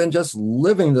old. You've been just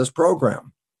living this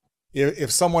program. If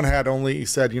someone had only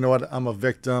said, you know what, I'm a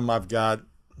victim. I've got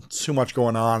too much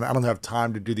going on. I don't have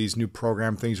time to do these new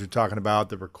program things you're talking about.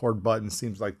 The record button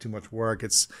seems like too much work.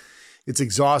 It's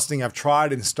exhausting. I've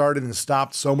tried and started and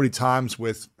stopped so many times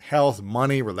with health,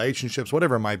 money, relationships,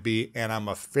 whatever it might be, and I'm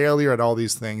a failure at all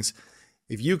these things.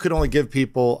 If you could only give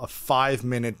people a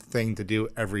 5-minute thing to do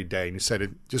every day, and you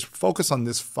said just focus on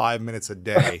this 5 minutes a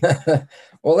day,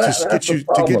 well,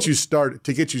 to get you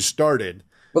started.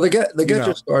 Well, the get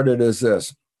you started is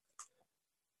this.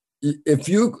 If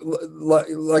you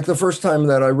like the first time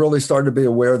that I really started to be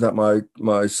aware that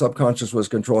my subconscious was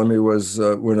controlling me was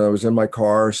when I was in my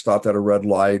car, stopped at a red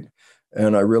light,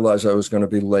 and I realized I was going to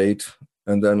be late.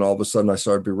 And then all of a sudden I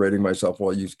started berating myself.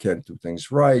 Well, you can't do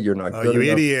things right. You're not good you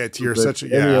enough. idiot. You're such a,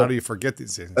 idiot. yeah. How do you forget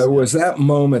these things? It was that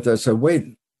moment that I said,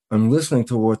 wait, I'm listening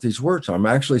to what these words are. I'm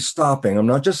actually stopping. I'm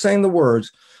not just saying the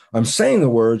words. I'm saying the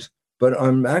words, but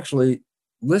I'm actually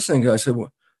listening. I said,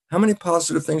 well, how many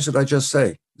positive things did I just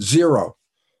say? 0.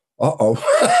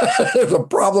 Uh-oh, there's a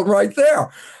problem right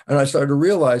there. And I started to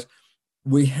realize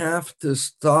we have to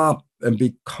stop and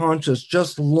be conscious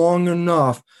just long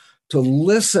enough to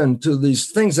listen to these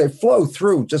things. They flow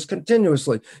through just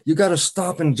continuously. You got to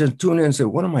stop and just tune in and say,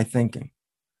 what am I thinking?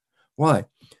 Why?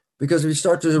 Because if you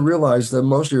start to realize that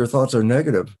most of your thoughts are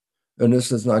negative, and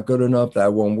this is not good enough,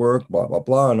 that won't work, blah, blah,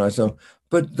 blah. And I said,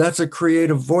 but that's a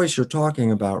creative voice you're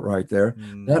talking about right there.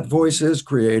 That voice is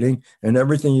creating, and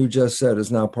everything you just said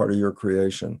is now part of your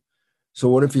creation. So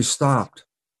what if you stopped?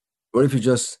 What if you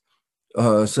just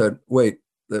said, wait,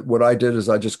 what I did is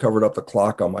I just covered up the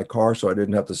clock on my car so I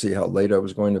didn't have to see how late I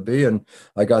was going to be, and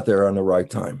I got there on the right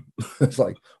time. It's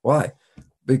like, why?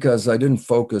 Because I didn't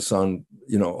focus on,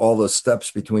 all the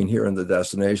steps between here and the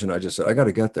destination. I just said, I got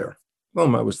to get there.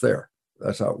 Boom, I was there.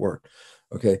 That's how it worked.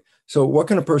 Okay. So what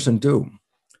can a person do?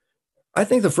 I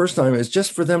think the first time is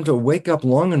just for them to wake up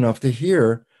long enough to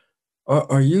hear,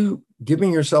 are you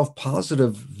giving yourself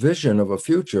positive vision of a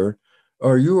future?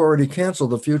 Or you already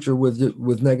canceled the future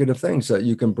with negative things that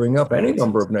you can bring up any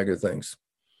number of negative things.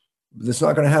 It's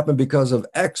not going to happen because of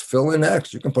X, fill in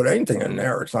X. You can put anything in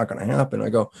there. It's not going to happen. I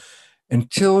go,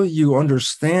 until you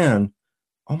understand,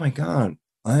 oh my God,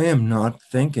 I am not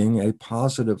thinking a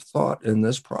positive thought in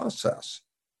this process.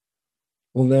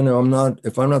 Well, then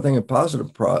if I'm not thinking a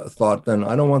positive thought, then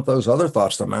I don't want those other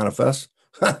thoughts to manifest.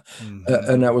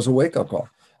 And that was a wake-up call.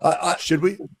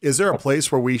 Is there a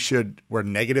place where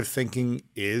negative thinking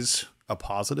is a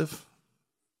positive?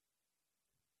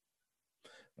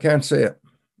 Can't say it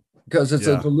because it's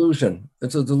a delusion.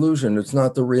 It's a delusion. It's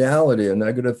not the reality. A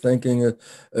negative thinking,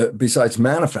 besides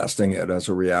manifesting it as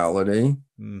a reality,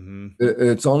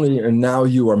 it's only, and now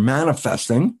you are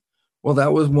manifesting. Well,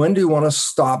 that was, when do you want to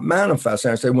stop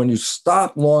manifesting? I say, when you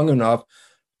stop long enough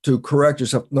to correct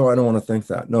yourself. No, I don't want to think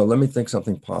that. No, let me think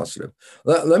something positive.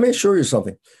 Let me assure you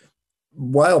something. A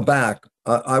while back,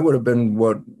 I would have been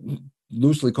what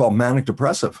loosely called manic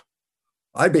depressive.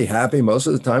 I'd be happy most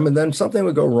of the time, and then something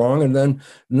would go wrong, and then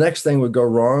the next thing would go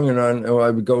wrong, and I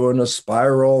would go in a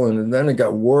spiral, and then it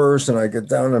got worse, and I get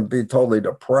down and be totally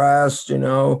depressed,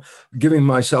 giving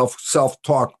myself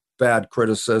self-talk, bad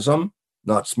criticism,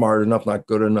 not smart enough, not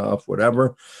good enough,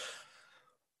 whatever.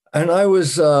 And I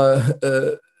was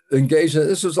engaged in,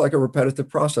 this was like a repetitive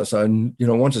process. And,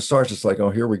 once it starts, it's like,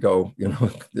 oh, here we go,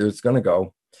 it's going to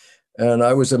go. And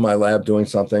I was in my lab doing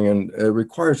something, and it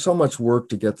required so much work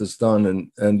to get this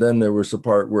done. And then there was the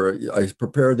part where I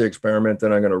prepared the experiment,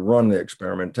 then I'm going to run the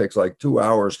experiment. It takes like 2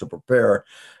 hours to prepare.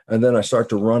 And then I start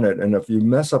to run it. And if you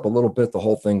mess up a little bit, the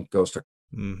whole thing goes to.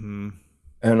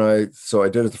 And so I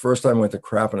did it the first time, went to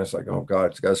crap, and it's like, oh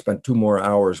God, I got to spend 2 more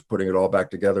hours putting it all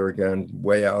back together again,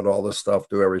 weigh out all this stuff,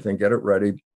 do everything, get it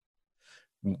ready.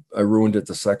 I ruined it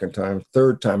the second time.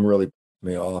 Third time really pissed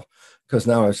me off, because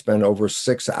now I've spent over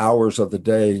 6 hours of the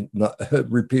day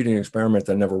repeating an experiment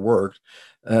that never worked.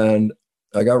 And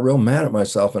I got real mad at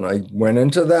myself, and I went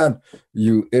into that,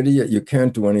 you idiot, you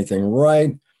can't do anything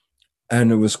right.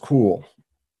 And it was cool.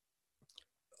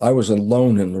 I was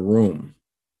alone in the room.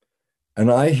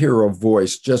 And I hear a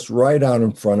voice just right out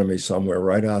in front of me somewhere,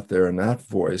 right out there. And that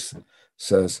voice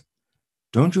says,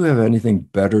 don't you have anything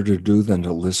better to do than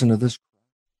to listen to this?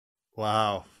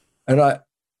 Wow. And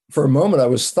for a moment, I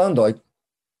was stunned, like,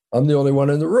 I'm the only one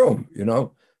in the room,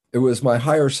 It was my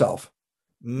higher self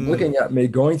looking at me,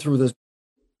 going through this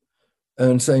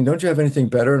and saying, don't you have anything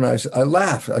better? And I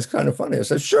laughed. That's kind of funny. I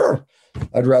said, sure,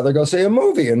 I'd rather go see a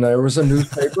movie. And there was a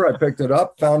newspaper. I picked it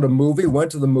up, found a movie,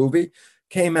 went to the movie,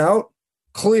 came out.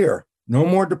 Clear, no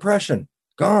more depression,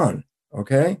 gone.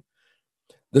 Okay.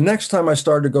 The next time I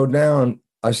started to go down,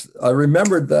 I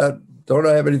remembered that, don't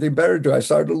I have anything better to do? I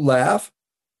started to laugh,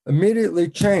 immediately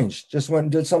changed, just went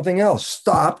and did something else,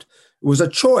 stopped. It was a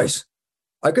choice.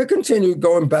 I could continue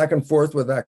going back and forth with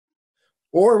that,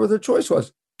 or the choice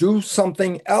was do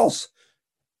something else.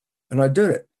 And I did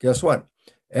it. Guess what?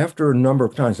 After a number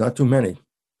of times, not too many,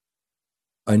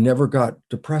 I never got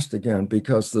depressed again,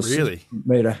 because the system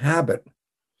made a habit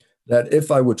that if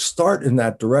I would start in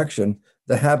that direction,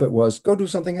 the habit was go do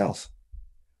something else.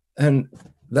 And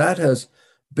that has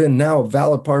been now a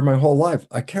valid part of my whole life.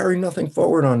 I carry nothing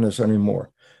forward on this anymore.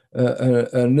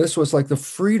 And this was like the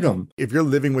freedom. If you're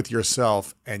living with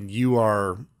yourself and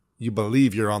you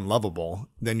believe you're unlovable,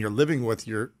 then you're living with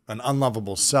an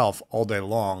unlovable self all day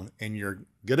long, and you're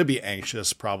going to be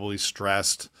anxious, probably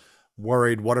stressed,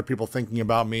 worried. What are people thinking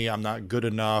about me? I'm not good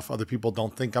enough. Other people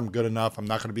don't think I'm good enough. I'm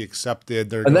not going to be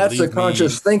accepted. And that's the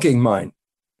conscious thinking mind.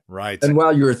 Right. And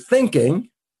while you're thinking,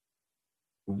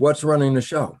 what's running the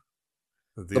show?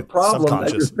 The problem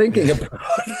that you're thinking about.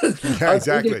 Yeah,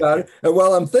 exactly. About it, and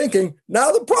while I'm thinking, now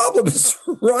the problem is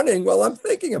running while I'm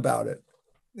thinking about it.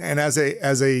 And as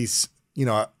a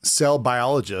cell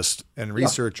biologist and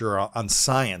researcher on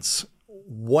science,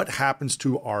 what happens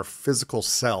to our physical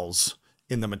cells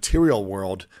in the material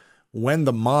world when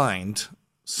the mind,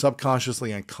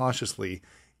 subconsciously and consciously,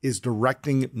 is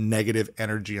directing negative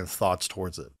energy and thoughts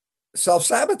towards it?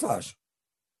 Self-sabotage.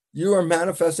 You are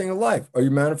manifesting a life. Are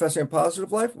you manifesting a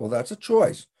positive life? Well, that's a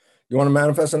choice. You want to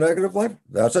manifest a negative life?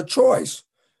 That's a choice.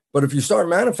 But if you start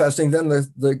manifesting, then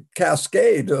the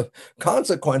cascade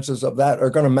consequences of that are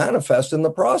going to manifest in the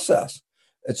process.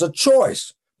 It's a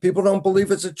choice. People don't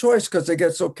believe it's a choice because they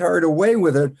get so carried away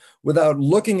with it without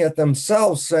looking at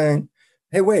themselves saying,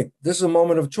 hey, wait, this is a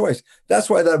moment of choice. That's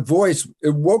why that voice,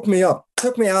 it woke me up,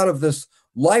 took me out of this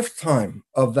lifetime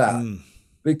of that.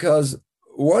 Because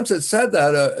once it said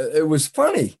that, it was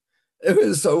funny. It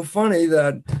was so funny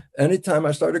that anytime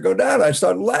I started to go down, I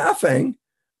started laughing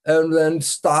and then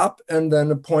stop. And then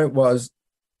the point was,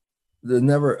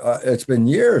 it's been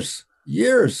years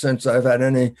since I've had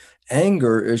any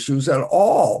anger issues at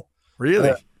all.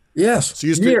 Really? Yes. So you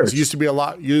used to be a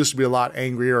lot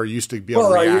angrier, or used to be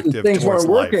reactive. Things weren't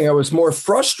working. Life. I was more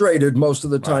frustrated most of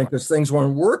the time because things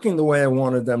weren't working the way I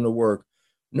wanted them to work.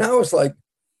 Now it's like,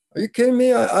 are you kidding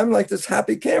me? I'm like this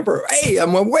happy camper. Hey,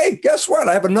 I'm awake. Guess what?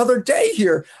 I have another day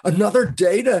here, another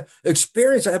day to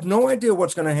experience. I have no idea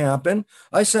what's going to happen.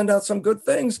 I send out some good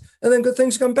things and then good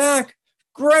things come back.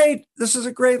 Great. This is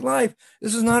a great life.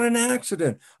 This is not an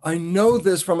accident. I know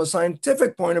this from a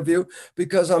scientific point of view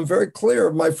because I'm very clear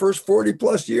of my first 40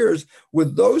 plus years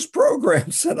with those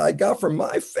programs that I got from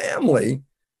my family,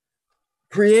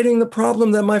 creating the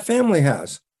problem that my family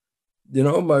has. You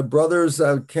know, my brother's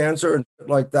cancer and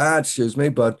like that, excuse me.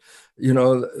 But,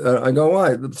 I go,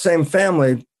 why? The same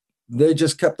family, they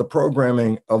just kept the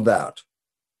programming of that.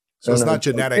 So it's not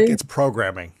genetic, it's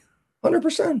programming.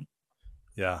 100%.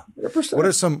 Yeah.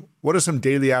 100%. What are some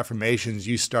daily affirmations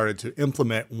you started to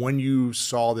implement when you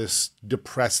saw this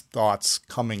depressed thoughts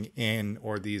coming in,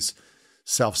 or these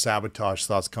self-sabotage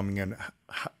thoughts coming in?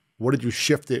 What did you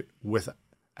shift it with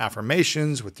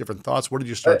affirmations, with different thoughts? What did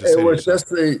you start to say? It was just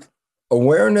the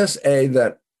awareness,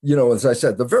 that, as I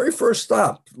said, the very first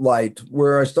stop light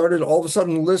where I started all of a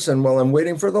sudden to listen while I'm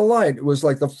waiting for the light, it was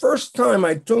like the first time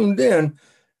I tuned in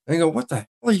and go, what the hell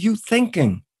are you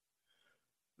thinking?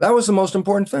 That was the most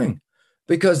important thing,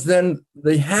 because then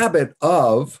the habit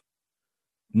of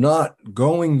not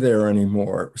going there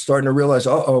anymore, starting to realize,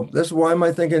 this is why am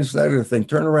I thinking this negative thing?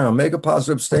 Turn around, make a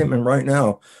positive statement right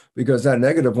now, because that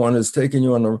negative one is taking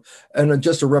you on and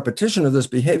just a repetition of this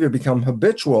behavior become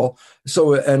habitual.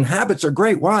 So, and habits are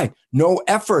great. Why? No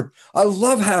effort. I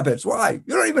love habits. Why?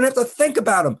 You don't even have to think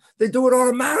about them. They do it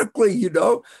automatically,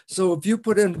 So if you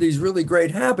put in these really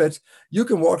great habits, you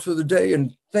can walk through the day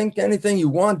and think anything you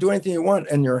want, do anything you want.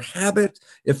 And your habits,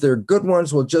 if they're good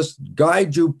ones, will just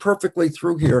guide you perfectly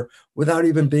through here without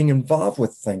even being involved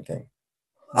with thinking.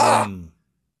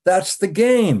 That's the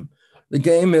game. The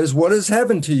game is, what is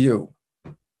heaven to you?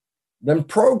 Then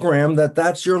program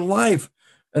that's your life.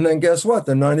 And then guess what?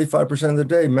 The 95% of the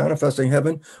day manifesting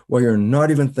heaven while you're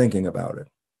not even thinking about it.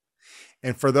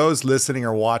 And for those listening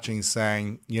or watching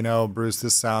saying, Bruce,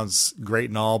 this sounds great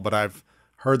and all, but I've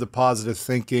heard the positive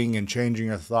thinking and changing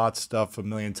your thoughts stuff a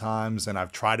million times, and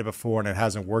I've tried it before and it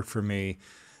hasn't worked for me.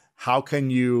 How can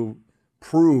you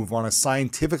prove on a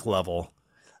scientific level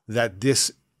that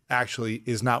this actually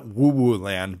is not woo-woo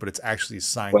land, but it's actually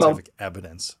scientific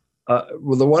evidence?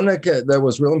 Well, the one that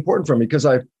was real important for me, because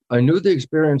I knew the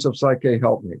experience of Psyche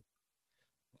helped me,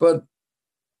 but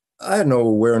I had no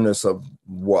awareness of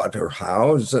what or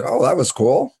how. I said, that was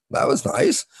cool. That was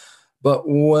nice. But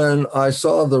when I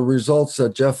saw the results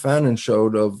that Jeff Fannin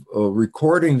showed of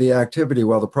recording the activity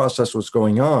while the process was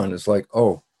going on, it's like,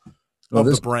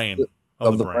 the brain.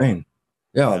 Of the brain.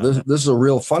 Yeah. This is a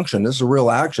real function. This is a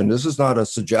real action. This is not a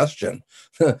suggestion.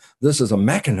 This is a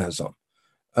mechanism.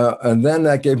 And then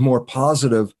that gave more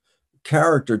positive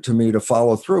character to me to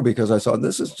follow through, because I saw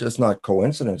this is just not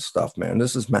coincidence stuff, man.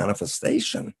 This is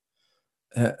manifestation.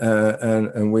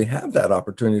 And we have that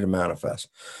opportunity to manifest.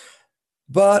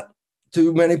 But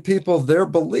to many people, their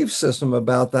belief system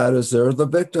about that is they're the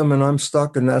victim and I'm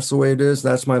stuck and that's the way it is.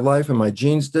 That's my life and my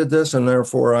genes did this and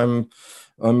therefore I'm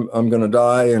going to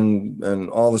die and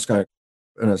all this kind of,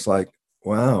 and it's like,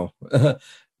 wow,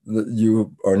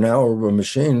 you are now a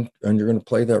machine, and you're going to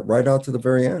play that right out to the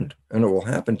very end, and it will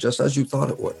happen just as you thought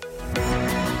it would.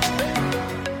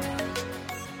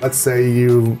 Let's say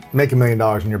you make $1 million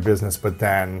in your business, but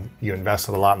then you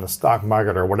invested a lot in the stock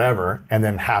market or whatever, and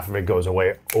then half of it goes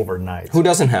away overnight. Who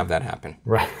doesn't have that happen?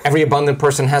 Right. Every abundant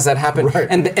person has that happen. Right.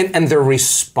 And their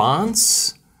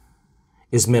response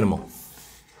is minimal.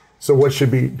 So what should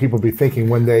people be thinking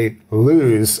when they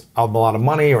lose a lot of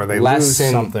money or they lose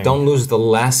something? Don't lose the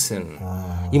lesson.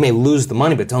 You may lose the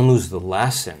money, but don't lose the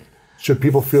lesson. Should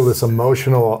people feel this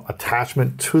emotional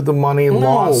attachment to the money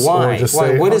loss? Why? Or just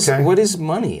Why? say, What is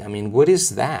money? I mean, what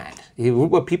is that?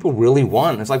 What people really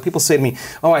want. It's like people say to me,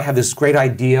 oh, I have this great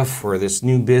idea for this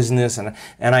new business and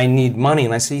I need money.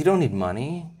 And I say, you don't need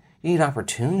money. You need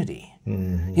opportunity.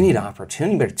 Mm-hmm. You need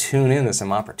opportunity. You better tune in to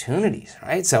some opportunities,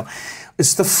 right? So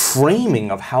it's the framing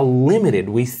of how limited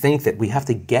we think that we have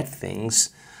to get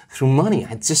things through money.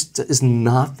 It just is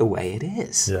not the way it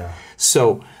is. Yeah.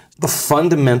 So the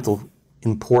fundamental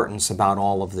importance about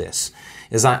all of this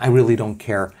is I really don't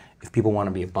care if people want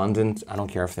to be abundant. I don't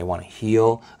care if they want to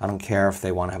heal. I don't care if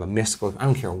they want to have a mystical. I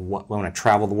don't care what. They want to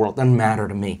travel the world. It doesn't matter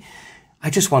to me. I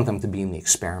just want them to be in the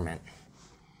experiment.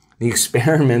 The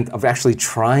experiment of actually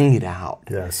trying it out.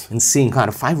 Yes. And seeing, God,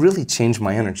 if I really change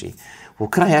my energy, well,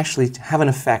 could I actually have an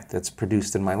effect that's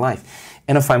produced in my life?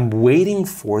 And if I'm waiting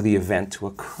for the event to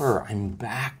occur, I'm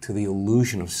back to the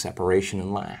illusion of separation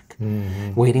and lack.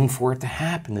 Mm-hmm. Waiting for it to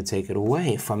happen to take it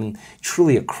away. If I'm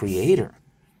truly a creator.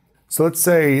 So let's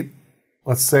say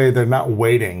they're not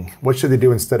waiting. What should they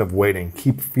do instead of waiting?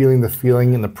 Keep feeling the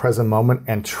feeling in the present moment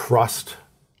and trust.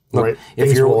 Look, right?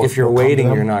 if you're waiting,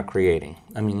 you're not creating.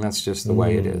 I mean, that's just the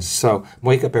way it is. So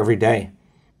wake up every day.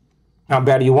 How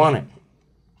bad do you want it?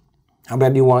 How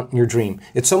bad do you want your dream?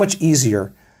 It's so much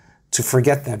easier to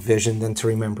forget that vision than to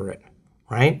remember it,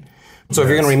 right? So if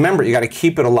you're going to remember it, you got to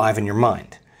keep it alive in your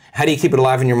mind. How do you keep it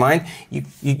alive in your mind? You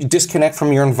disconnect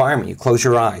from your environment. You close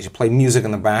your eyes. You play music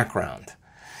in the background.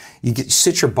 You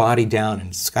sit your body down, and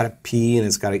it's got to pee, and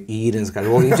it's got to eat, and it's got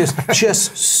to. Well, you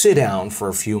just sit down for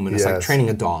a few minutes, like training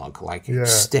a dog. Like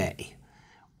stay.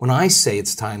 When I say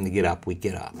it's time to get up, we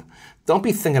get up. Don't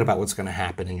be thinking about what's going to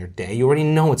happen in your day. You already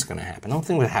know what's going to happen. Don't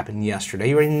think what happened yesterday.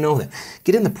 You already know that.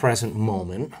 Get in the present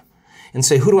moment and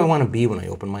say, who do I want to be when I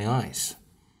open my eyes?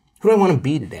 Who do I want to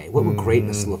be today? What would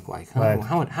greatness look like?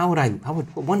 How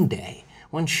would one day,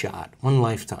 one shot, one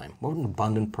lifetime, what would an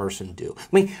abundant person do?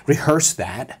 Let me rehearse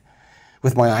that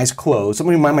with my eyes closed. Let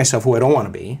me remind myself who I don't want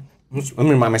to be. Let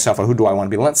me remind myself of who do I want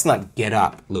to be. Let's not get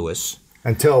up, Lewis.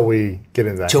 Until we get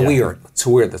into that.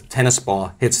 Until where the tennis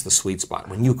ball hits the sweet spot.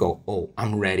 When you go, oh,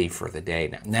 I'm ready for the day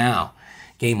now. Now,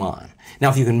 game on. Now,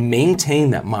 if you can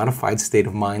maintain that modified state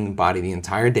of mind and body the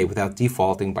entire day without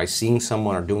defaulting by seeing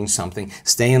someone or doing something,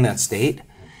 stay in that state,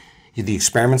 the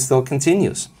experiment still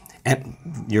continues.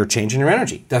 And you're changing your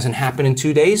energy. Doesn't happen in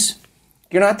 2 days,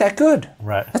 you're not that good.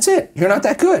 Right. That's it. You're not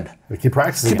that good. We keep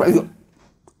practicing.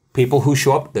 People who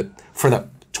show up for the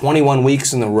 21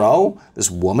 weeks in a row, this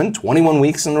woman, 21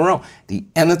 weeks in a row, the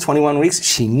end of 21 weeks,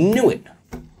 she knew it.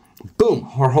 Boom,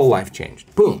 her whole life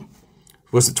changed. Boom.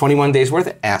 Was it 21 days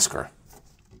worth? Ask her.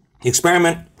 The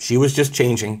experiment, she was just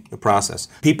changing the process.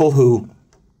 People who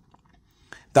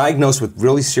diagnosed with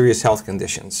really serious health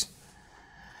conditions,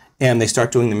 and they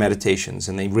start doing the meditations,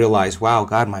 and they realize, wow,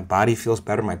 God, my body feels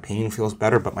better, my pain feels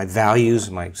better, but my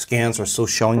values, my scans are still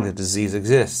showing the disease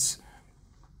exists.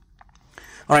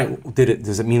 All right,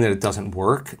 does it mean that it doesn't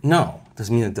work? No, it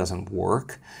doesn't mean it doesn't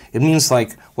work. It means,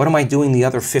 like, what am I doing the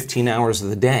other 15 hours of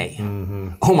the day?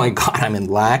 Mm-hmm. Oh my God, I'm in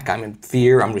lack, I'm in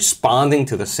fear, I'm responding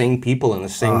to the same people in the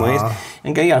same ways.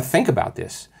 And you gotta think about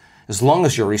this. As long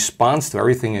as your response to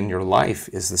everything in your life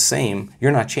is the same,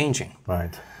 you're not changing.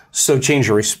 Right. So change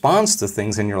your response to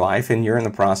things in your life, and you're in the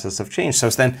process of change. So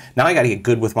then, now I gotta get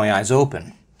good with my eyes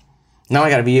open. Now I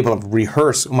gotta be able to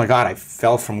rehearse, oh my God, I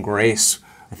fell from grace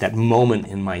at that moment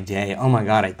in my day. Oh my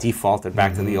God, I defaulted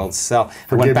back to the old self.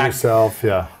 Forgive yourself,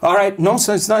 yeah. All right, no,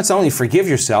 so it's not. It's only forgive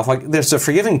yourself. Like, there's a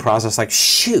forgiving process, like,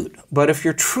 shoot. But if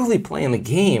you're truly playing the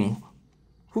game,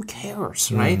 who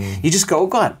cares, right? You just go, oh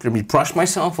God, let me brush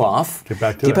myself off. Get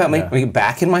back to it. Let me get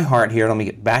back in my heart here. Let me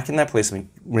get back in that place. Let me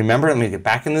remember, let me get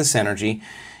back in this energy,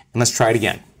 and let's try it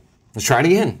again. Let's try it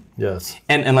again. Yes.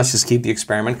 And let's just keep the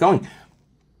experiment going.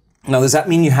 Now, does that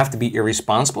mean you have to be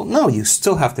irresponsible? No, you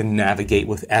still have to navigate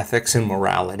with ethics and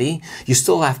morality. You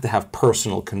still have to have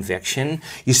personal conviction.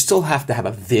 You still have to have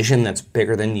a vision that's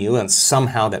bigger than you and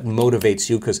somehow that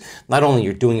motivates you, because not only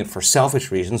you're doing it for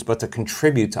selfish reasons, but to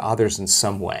contribute to others in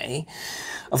some way.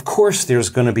 Of course, there's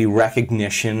going to be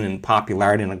recognition and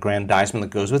popularity and aggrandizement that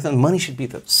goes with it. And money should be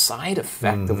the side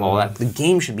effect of all that. The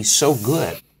game should be so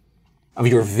good of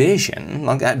your vision,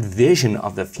 like that vision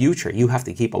of the future, you have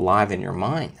to keep alive in your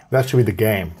mind. That should be the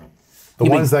game. The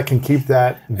ones that can keep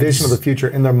that vision of the future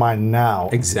in their mind now,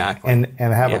 exactly, and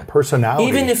have a personality.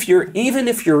 Even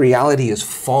if your reality is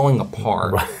falling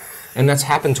apart, right. And that's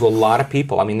happened to a lot of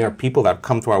people. I mean, there are people that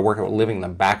come to our work that were living in the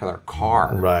back of their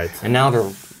car, right, and now they're,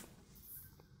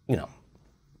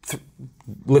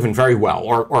 living very well,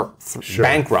 or sure.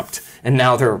 bankrupt, and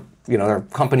now their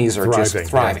companies are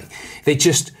thriving.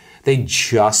 Yeah. They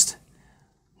just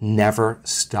never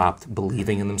stopped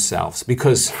believing in themselves,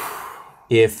 because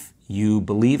if you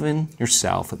believe in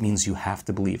yourself, it means you have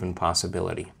to believe in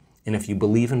possibility. And if you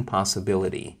believe in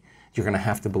possibility, you're going to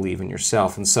have to believe in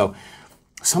yourself. And so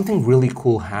something really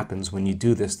cool happens when you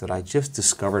do this that I just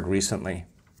discovered recently.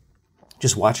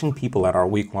 Just watching people at our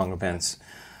week-long events,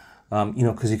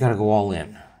 because you got to go all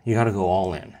in. You got to go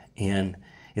all in. And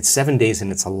it's 7 days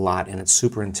and it's a lot and it's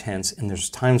super intense. And there's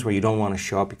times where you don't want to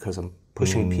show up because I'm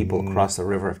pushing people across the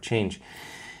river of change.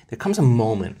 There comes a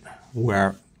moment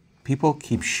where people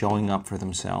keep showing up for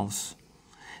themselves.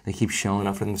 They keep showing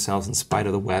up for themselves in spite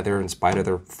of the weather, in spite of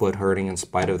their foot hurting, in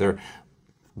spite of their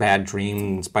bad dream,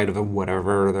 in spite of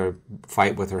whatever, their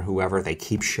fight with or whoever. They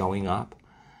keep showing up.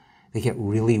 They get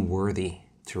really worthy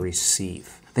to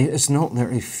receive. They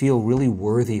feel really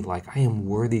worthy, like I am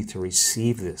worthy to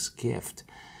receive this gift.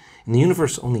 And the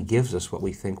universe only gives us what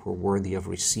we think we're worthy of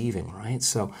receiving, right?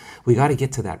 So we got to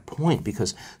get to that point,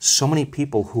 because so many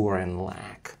people who are in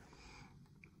lack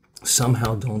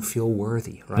somehow don't feel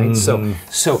worthy, right? So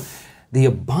the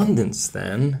abundance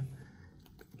then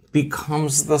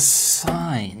becomes the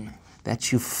sign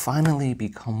that you finally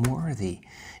become worthy.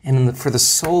 And for the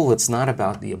soul, it's not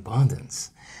about the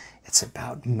abundance. It's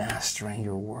about mastering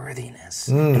your worthiness.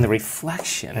 And the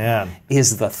reflection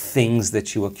is the things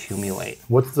that you accumulate.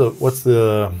 What's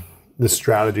the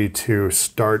strategy to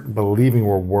start believing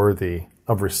we're worthy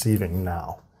of receiving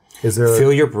now?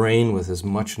 Fill your brain with as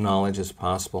much knowledge as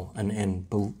possible. And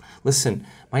listen,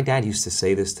 my dad used to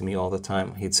say this to me all the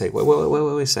time. He'd say, wait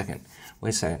a second.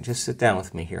 Just sit down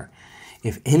with me here.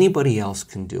 If anybody else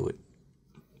can do it,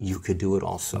 you could do it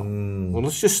also. Well,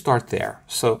 let's just start there.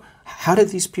 So how did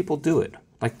these people do it?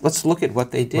 Like, let's look at what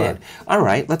they did. Right. All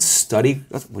right, let's study.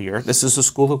 This is a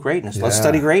school of greatness. Yeah. Let's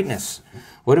study greatness.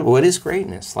 What is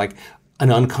greatness? Like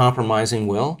an uncompromising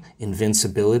will,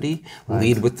 invincibility,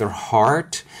 lead with their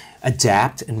heart,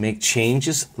 adapt and make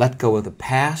changes, let go of the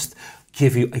past,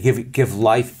 give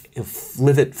life,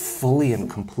 live it fully and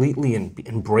completely, and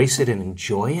embrace it and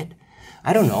enjoy it.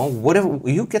 I don't know, whatever,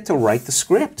 you get to write the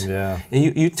script. Yeah.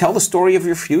 And you tell the story of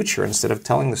your future instead of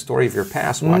telling the story of your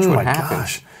past. Watch what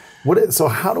happens. Gosh. So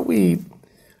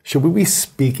should we be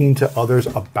speaking to others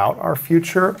about our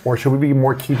future, or should we be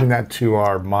more keeping that to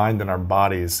our mind and our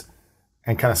bodies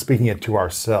and kind of speaking it to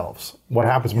ourselves? What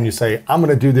happens when you say, I'm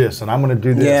going to do this and I'm going to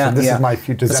do this and this is my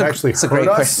future? Does that actually hurt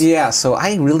us? Question. Yeah, so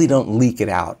I really don't leak it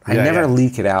out. I never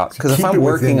leak it out, because if I'm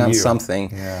working on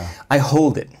something, I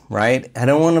hold it, right? I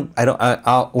don't want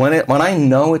to. When I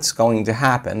know it's going to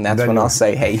happen, that's when I'll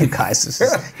say, hey, you guys,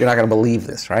 you're not going to believe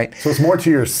this, right? So it's more to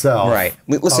yourself. Right.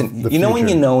 Listen, you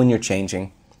know when you're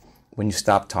changing? When you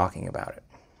stop talking about it.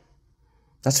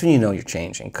 That's when you know you're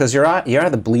changing, because you're out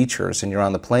of the bleachers and you're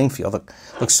on the playing field.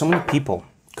 Look, so many people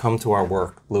come to our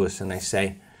work, Louis, and they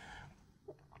say,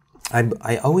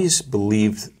 I always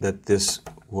believed that this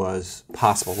was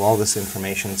possible. All this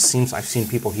information, I've seen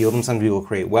people heal themselves, people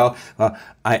create well.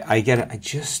 I get it. I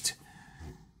just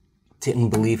didn't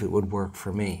believe it would work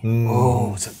for me.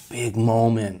 Oh, it's a big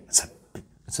moment.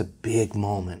 It's a big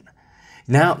moment.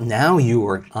 Now you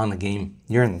are on the game.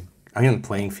 You're in the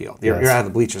playing field. You're out of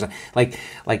the bleachers. Like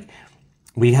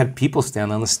we had people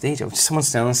stand on the stage. Someone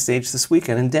stand on the stage this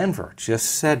weekend in Denver.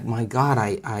 Just said, "My God,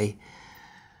 I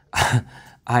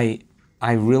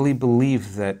really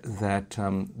believe that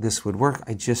this would work.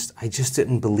 I just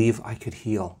didn't believe I could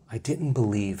heal. I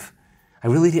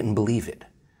really didn't believe it.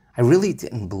 I really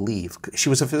didn't believe." She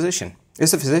was a physician.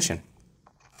 Is a physician.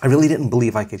 I really didn't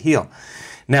believe I could heal.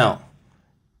 Now,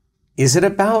 is it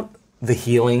about the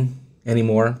healing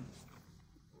anymore?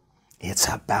 It's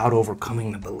about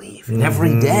overcoming the belief. And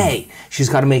every day, she's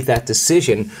got to make that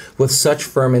decision with such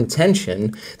firm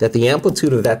intention that the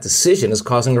amplitude of that decision is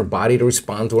causing her body to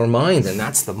respond to her mind. And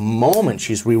that's the moment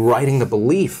she's rewriting the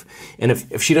belief. And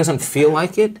if she doesn't feel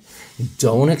like it,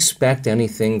 don't expect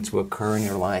anything to occur in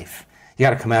your life. You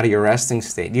got to come out of your resting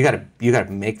state. You got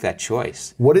to make that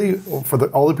choice. What do you, for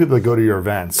all the people that go to your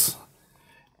events,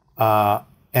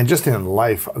 and just in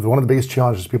life, one of the biggest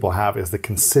challenges people have is the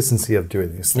consistency of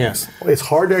doing these things. Yeah. It's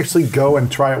hard to actually go and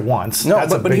try it once. No,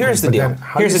 but here's the deal.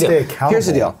 How do you stay accountable? Here's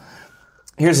the deal.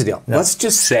 here's the deal. Let's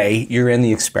just say you're in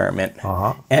the experiment,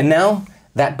 and now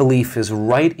that belief is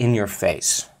right in your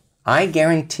face. I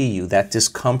guarantee you that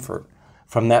discomfort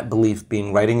from that belief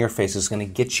being right in your face is going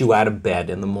to get you out of bed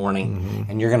in the morning,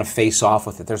 and you're going to face off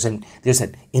with it. There's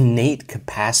an innate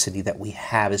capacity that we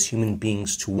have as human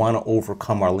beings to want to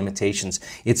overcome our limitations.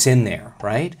 It's in there,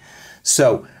 right?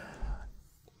 So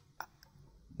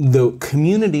the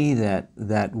community that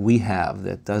we have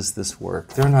that does this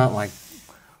work, they're not like,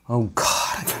 oh God,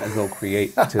 I gotta go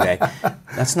create today.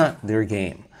 That's not their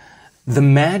game. The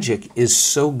magic is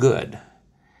so good.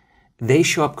 They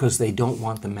show up because they don't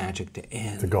want the magic to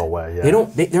end. To go away, yeah.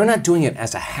 They're not doing it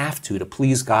as a have to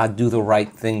please God, do the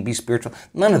right thing, be spiritual.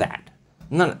 None of that.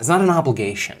 It's not an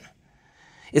obligation.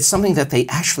 It's something that they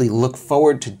actually look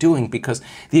forward to doing because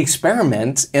the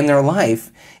experiment in their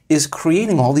life is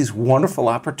creating all these wonderful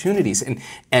opportunities. And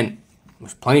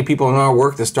there's plenty of people in our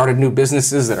work that started new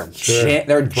businesses that are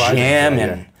they're jamming.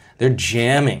 Yeah. They're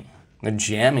jamming. They're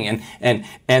jamming.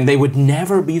 And they would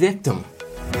never be victim.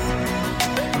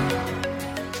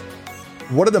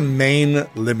 What are the main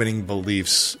limiting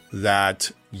beliefs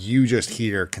that you just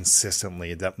hear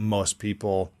consistently that most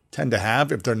people tend to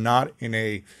have if they're not in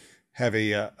a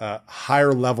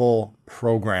higher level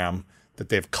program that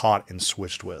they've caught and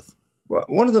switched with? Well,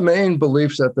 one of the main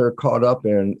beliefs that they're caught up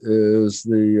in is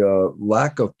the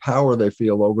lack of power they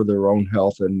feel over their own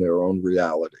health and their own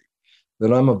reality.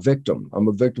 That I'm a victim. I'm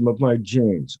a victim of my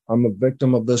genes. I'm a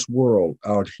victim of this world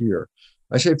out here.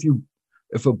 I say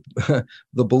if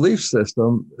the belief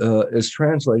system is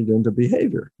translated into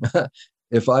behavior.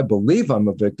 If I believe I'm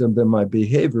a victim, then my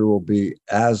behavior will be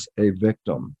as a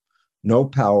victim. No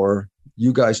power.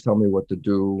 You guys tell me what to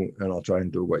do, and I'll try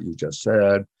and do what you just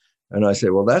said. And I say,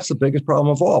 well, that's the biggest problem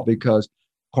of all, because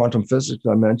quantum physics,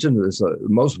 I mentioned, is the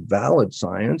most valid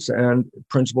science. And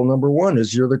principle number one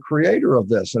is you're the creator of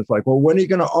this. And it's like, well, when are you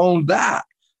going to own that?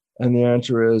 And the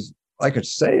answer is, I could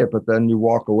say it, but then you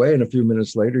walk away and a few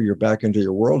minutes later, you're back into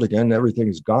your world again.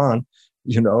 Everything's gone.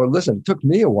 Listen, it took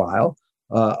me a while.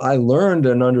 I learned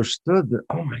and understood that,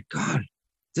 oh my God,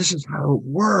 this is how it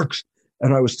works.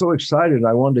 And I was so excited.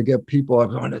 I wanted to get people, I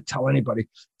wanted to tell anybody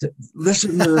to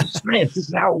listen to the science. This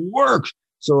is how it works.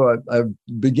 So I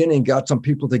beginning got some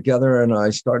people together and I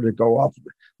started to go off.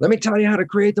 Let me tell you how to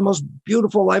create the most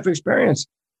beautiful life experience.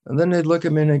 And then they'd look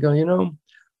at me and they go,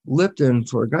 Lipton,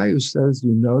 for a guy who says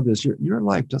this, your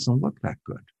life doesn't look that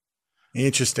good.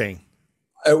 Interesting.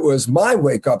 It was my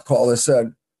wake-up call that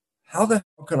said, how the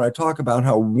hell can I talk about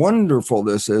how wonderful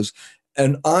this is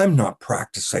and I'm not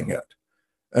practicing it?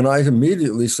 And I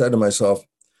immediately said to myself,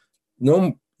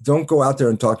 no, don't go out there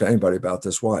and talk to anybody about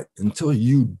this. Why? Until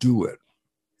you do it.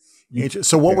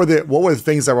 So what were the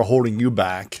things that were holding you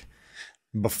back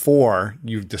before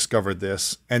you discovered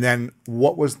this? And then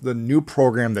what was the new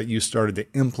program that you started to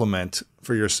implement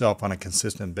for yourself on a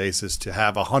consistent basis to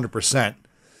have 100%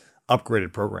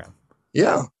 upgraded program?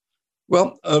 Yeah.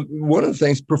 Well, one of the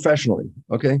things professionally,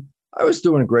 okay, I was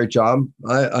doing a great job.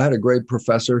 I had a great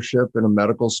professorship in a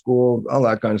medical school, all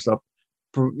that kind of stuff.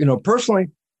 Personally,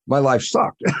 my life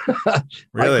sucked.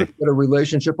 Really? I couldn't get a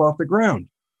relationship off the ground.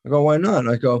 I go, why not?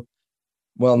 I go,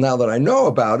 well, now that I know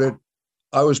about it,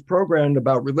 I was programmed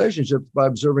about relationships by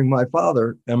observing my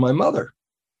father and my mother.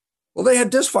 Well, they had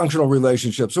dysfunctional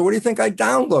relationships. So what do you think I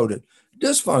downloaded?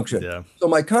 Dysfunction. Yeah. So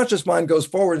my conscious mind goes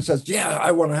forward and says, yeah,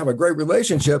 I want to have a great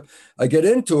relationship. I get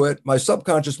into it. My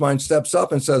subconscious mind steps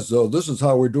up and says, oh, this is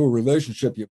how we do a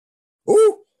relationship.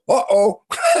 Ooh, uh-oh,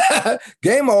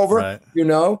 game over.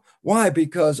 Right. Why?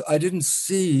 Because I didn't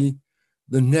see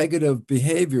the negative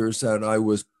behaviors that I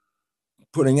was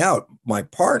putting out. My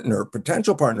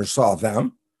potential partner saw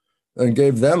them and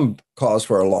gave them cause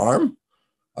for alarm.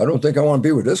 I don't think I want to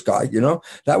be with this guy,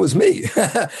 that was me.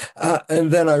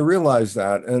 And then I realized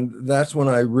that, and that's when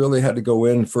I really had to go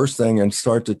in first thing and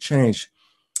start to change.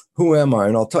 Who am I?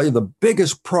 And I'll tell you the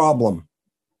biggest problem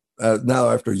now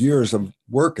after years of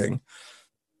working,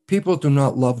 people do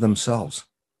not love themselves.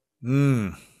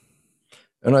 And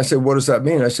I say, what does that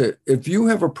mean? I say, if you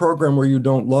have a program where you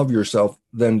don't love yourself,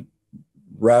 then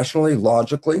rationally,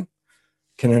 logically,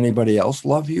 can anybody else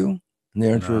love you? And the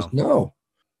answer is no.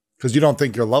 Because you don't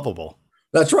think you're lovable.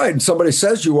 That's right. And somebody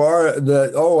says you are,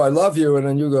 that, oh, I love you. And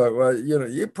then you go, well,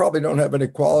 you probably don't have any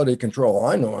quality control.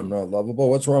 I know I'm not lovable.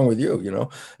 What's wrong with you?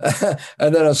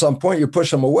 And then at some point you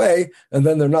push them away and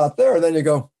then they're not there. And then you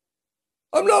go,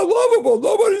 I'm not lovable.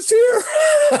 Nobody's here.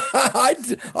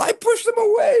 I pushed them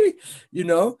away,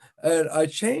 and I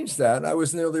changed that. I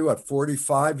was nearly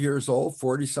 45 years old,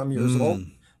 40 some years old.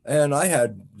 And I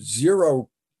had zero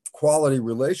quality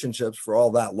relationships for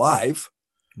all that life.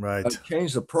 Right. I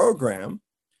changed the program.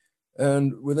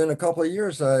 And within a couple of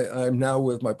years, I'm now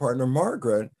with my partner,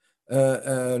 Margaret.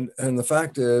 And the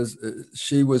fact is,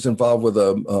 she was involved with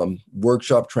a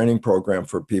workshop training program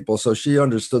for people. So she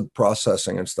understood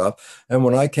processing and stuff. And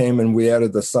when I came and we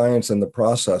added the science and the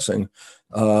processing,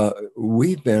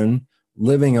 we've been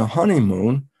living a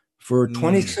honeymoon for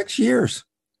 26 years.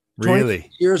 Really?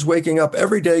 26 years, waking up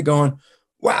every day going,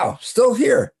 wow, still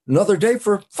here. Another day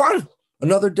for fun.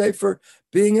 Another day for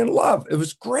being in love. It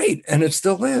was great. And it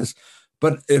still is.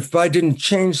 But if I didn't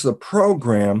change the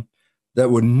program, that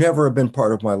would never have been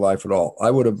part of my life at all.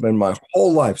 I would have been my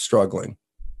whole life struggling.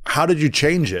 How did you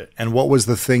change it? And what was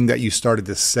the thing that you started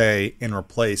to say in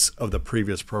replace of the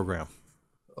previous program?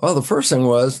 Well, the first thing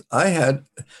was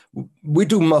we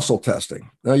do muscle testing.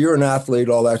 Now, you're an athlete,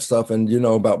 all that stuff, and you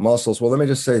know about muscles. Well, let me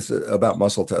just say about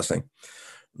muscle testing.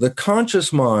 The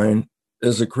conscious mind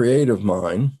is a creative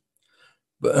mind,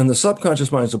 and the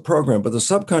subconscious mind is a program, but the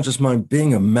subconscious mind,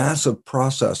 being a massive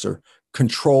processor,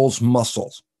 controls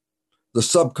muscles. The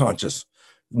subconscious,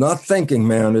 not thinking,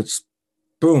 man, it's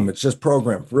boom, it's just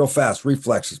programmed real fast,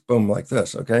 reflexes, boom, like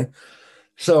this, okay?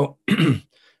 So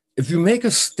if you make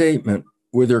a statement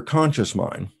with your conscious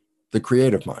mind, the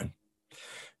creative mind,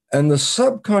 and the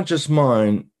subconscious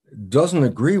mind doesn't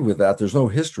agree with that, there's no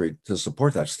history to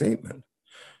support that statement,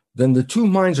 then the two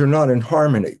minds are not in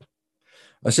harmony.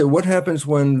 I say, what happens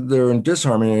when they're in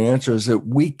disharmony? And the answer is it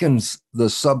weakens the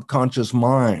subconscious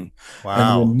mind.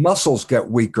 Wow. And the muscles get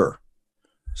weaker.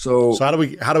 So how do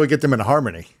we get them in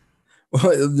harmony?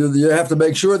 Well, you have to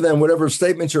make sure then whatever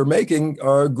statements you're making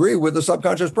agree with the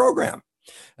subconscious program.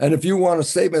 And if you want a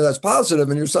statement that's positive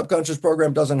and your subconscious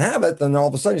program doesn't have it, then all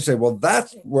of a sudden you say, well,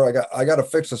 that's where I got to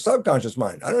fix the subconscious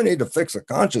mind. I don't need to fix a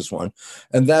conscious one.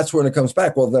 And that's when it comes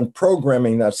back. Well, then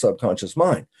programming that subconscious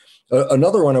mind.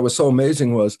 Another one that was so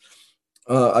amazing was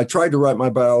I tried to write my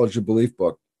biology belief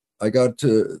book. I got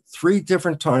to 3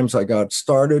 different times. I got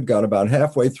started, got about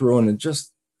halfway through, and it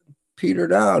just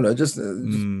petered out. I just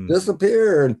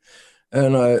disappeared.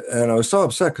 And I was so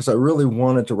upset because I really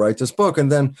wanted to write this book.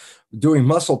 And then doing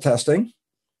muscle testing,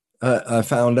 I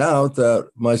found out that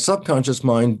my subconscious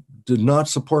mind did not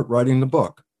support writing the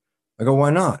book. I go,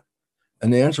 why not?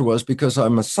 And the answer was because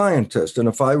I'm a scientist. And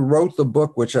if I wrote the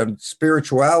book, which had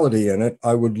spirituality in it,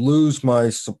 I would lose my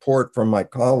support from my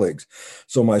colleagues.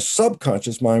 So my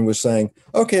subconscious mind was saying,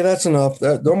 okay, that's enough.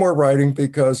 No more writing,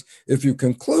 because if you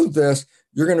conclude this,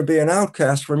 you're going to be an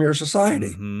outcast from your society.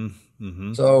 Mm-hmm.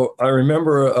 Mm-hmm. So I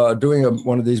remember doing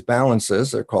one of these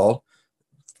balances, they're called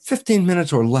 15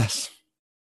 minutes or less.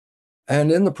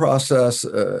 And in the process,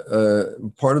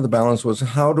 part of the balance was,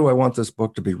 how do I want this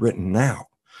book to be written now?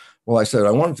 Well, I said,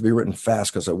 I want it to be written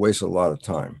fast because I wasted a lot of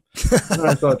time. And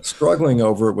I thought struggling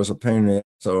over it was a pain in the ass.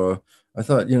 So I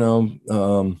thought,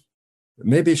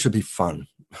 maybe it should be fun.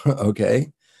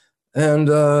 Okay. And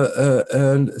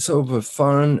so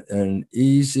fun and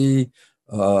easy,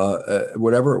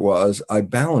 whatever it was, I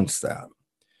balanced that.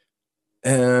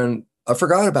 And I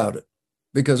forgot about it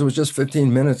because it was just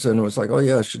 15 minutes and it was like, oh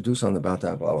yeah, I should do something about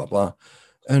that, blah, blah, blah.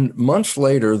 And months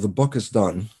later, the book is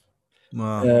done.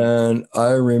 Wow. And I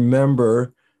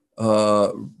remember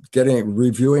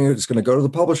reviewing it. It's going to go to the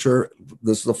publisher.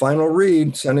 This is the final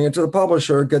read, sending it to the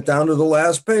publisher, get down to the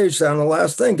last page, down to the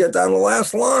last thing, get down to the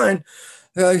last line.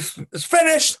 It's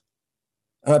finished.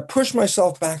 And I pushed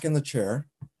myself back in the chair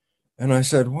and I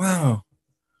said, wow,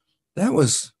 that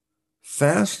was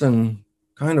fast and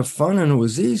kind of fun and it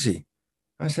was easy.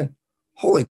 I said,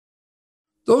 holy,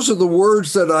 those are the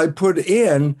words that I put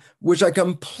in, which I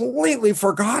completely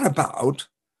forgot about.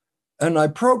 And I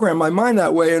programmed my mind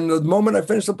that way. And the moment I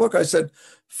finished the book, I said,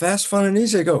 fast, fun, and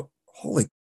easy. I go, holy,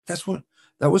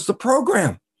 that was the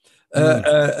program.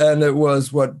 And it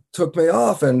was what took me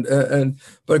off.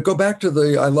 But go back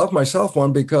to I love myself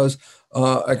one, because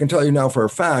I can tell you now for a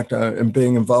fact, and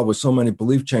being involved with so many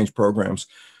belief change programs,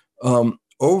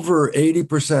 over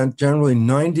 80%, generally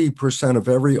 90% of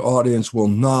every audience will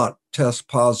not test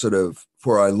positive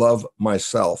for I love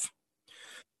myself.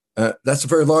 That's a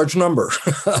very large number.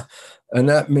 And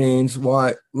that means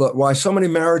why so many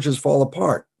marriages fall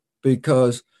apart,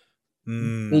 because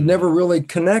they never really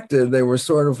connected. They were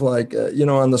sort of like,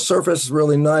 on the surface,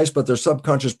 really nice, but their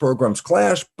subconscious programs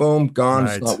clash, boom, gone,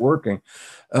 right. It's not working.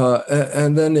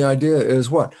 And then the idea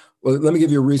is what? Well, let me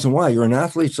give you a reason why. You're an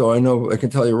athlete, so I can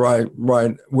tell you right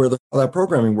where that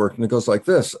programming worked. And it goes like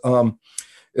this.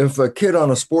 If a kid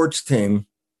on a sports team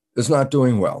is not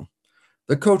doing well,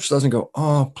 The coach doesn't go,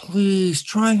 oh, please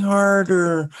try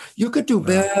harder. You could do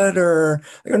better.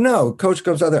 I go, no, coach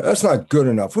comes out there. That's not good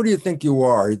enough. Who do you think you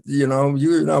are? You know,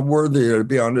 you're not worthy to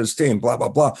be on this team, blah, blah,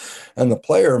 blah. And the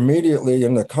player immediately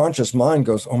in the conscious mind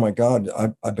goes, oh my God,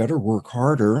 I better work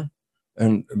harder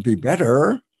and be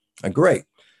better. Great.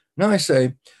 Now I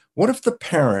say, what if the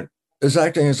parent is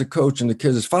acting as a coach and the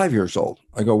kid is 5 years old?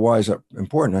 I go, why is that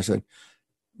important? I said,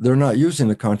 they're not using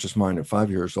the conscious mind at 5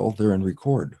 years old. They're in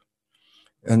record.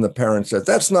 And the parent said,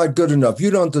 that's not good enough.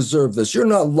 You don't deserve this. You're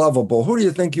not lovable. Who do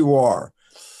you think you are?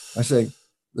 I say,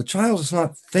 the child is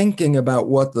not thinking about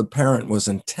what the parent was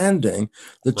intending.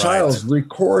 The child's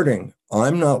recording.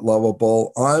 I'm not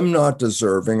lovable. I'm not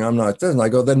deserving. I'm not this. And I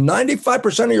go, then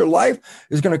 95% of your life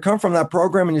is going to come from that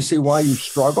program, and you see why you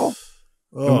struggle.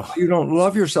 And why you don't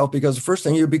love yourself, because the first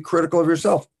thing you'd be critical of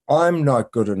yourself. I'm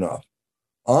not good enough.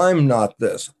 I'm not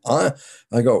this. I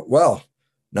go, well,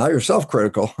 now you're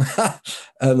self-critical.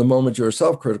 And the moment you're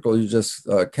self-critical, you just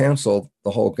cancel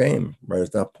the whole game right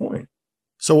at that point.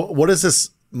 So what is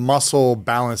this muscle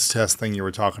balance test thing you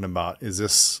were talking about? Is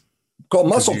this called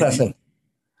muscle testing?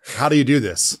 How do you do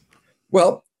this?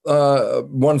 Well,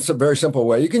 one very simple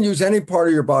way. You can use any part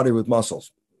of your body with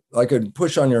muscles. I could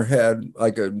push on your head.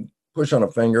 I could push on a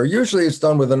finger. Usually it's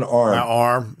done with an arm. An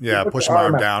arm. Yeah, push my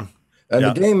arm down. And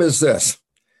the game is this.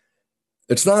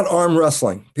 It's not arm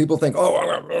wrestling. People think, oh,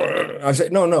 I say,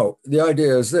 no. The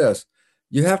idea is this.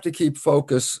 You have to keep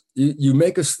focus. You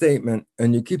make a statement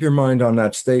and you keep your mind on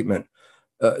that statement.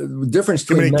 Difference.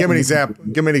 Give me an example.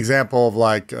 Give me an example of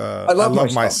like, I love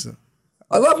myself.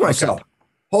 I love myself. Okay.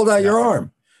 Hold out your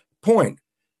arm. Point.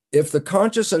 If the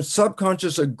conscious and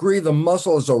subconscious agree the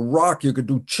muscle is a rock, you could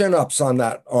do chin-ups on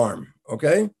that arm.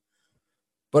 Okay.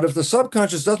 But if the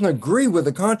subconscious doesn't agree with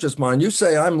the conscious mind, you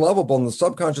say, I'm lovable, and the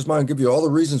subconscious mind will give you all the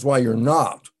reasons why you're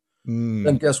not.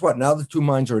 Then guess what? Now the two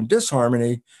minds are in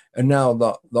disharmony, and now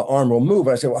the arm will move.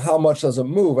 I say, well, how much does it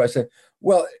move? I say,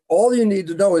 well, all you need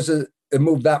to know is it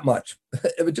moved that much.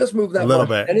 If it just moved that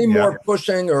much, any more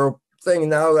pushing or thing,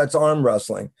 now that's arm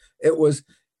wrestling. It was,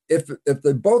 if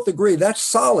they both agree, that's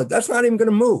solid. That's not even going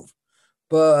to move.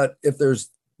 But if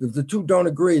the two don't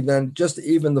agree, then just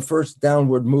even the first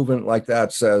downward movement like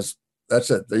that says,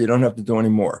 that's it. You don't have to do any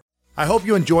more. I hope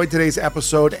you enjoyed today's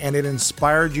episode and it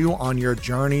inspired you on your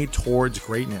journey towards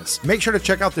greatness. Make sure to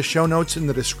check out the show notes in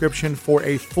the description for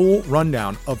a full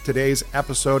rundown of today's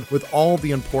episode with all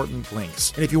the important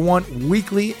links. And if you want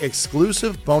weekly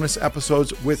exclusive bonus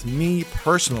episodes with me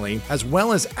personally, as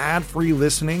well as ad-free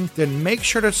listening, then make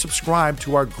sure to subscribe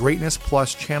to our Greatness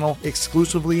Plus channel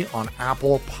exclusively on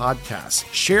Apple Podcasts.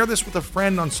 Share this with a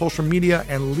friend on social media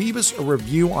and leave us a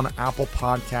review on Apple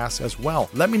Podcasts as well.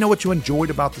 Let me know what you enjoyed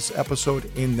about this episode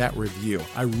in that review.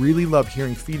 I really love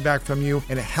hearing feedback from you,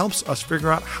 and it helps us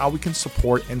figure out how we can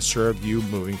support and serve you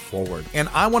moving forward. And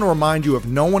I want to remind you, if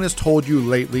no one has told you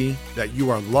lately, that you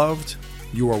are loved,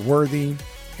 you are worthy,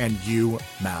 and you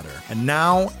matter. And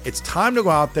now it's time to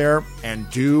go out there and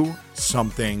do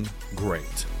something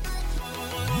great.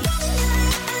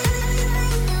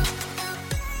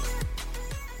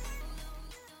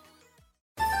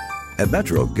 At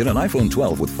Metro, get an iPhone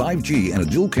 12 with 5G and a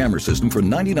dual camera system for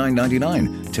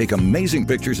 $99.99. Take amazing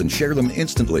pictures and share them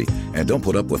instantly. And don't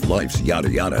put up with life's yada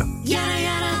yada. Yada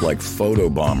yada. Like photo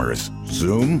bombers.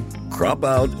 Zoom, crop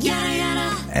out, yada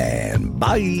yada. And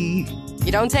bye.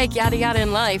 You don't take yada yada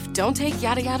in life, don't take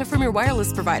yada yada from your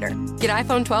wireless provider. Get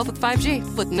iPhone 12 with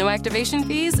 5G with no activation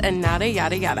fees and nada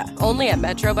yada yada. Only at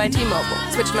Metro by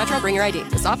T-Mobile. Switch to Metro, bring your ID.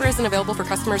 This offer isn't available for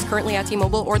customers currently at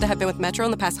T-Mobile or that have been with Metro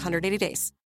in the past 180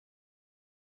 days.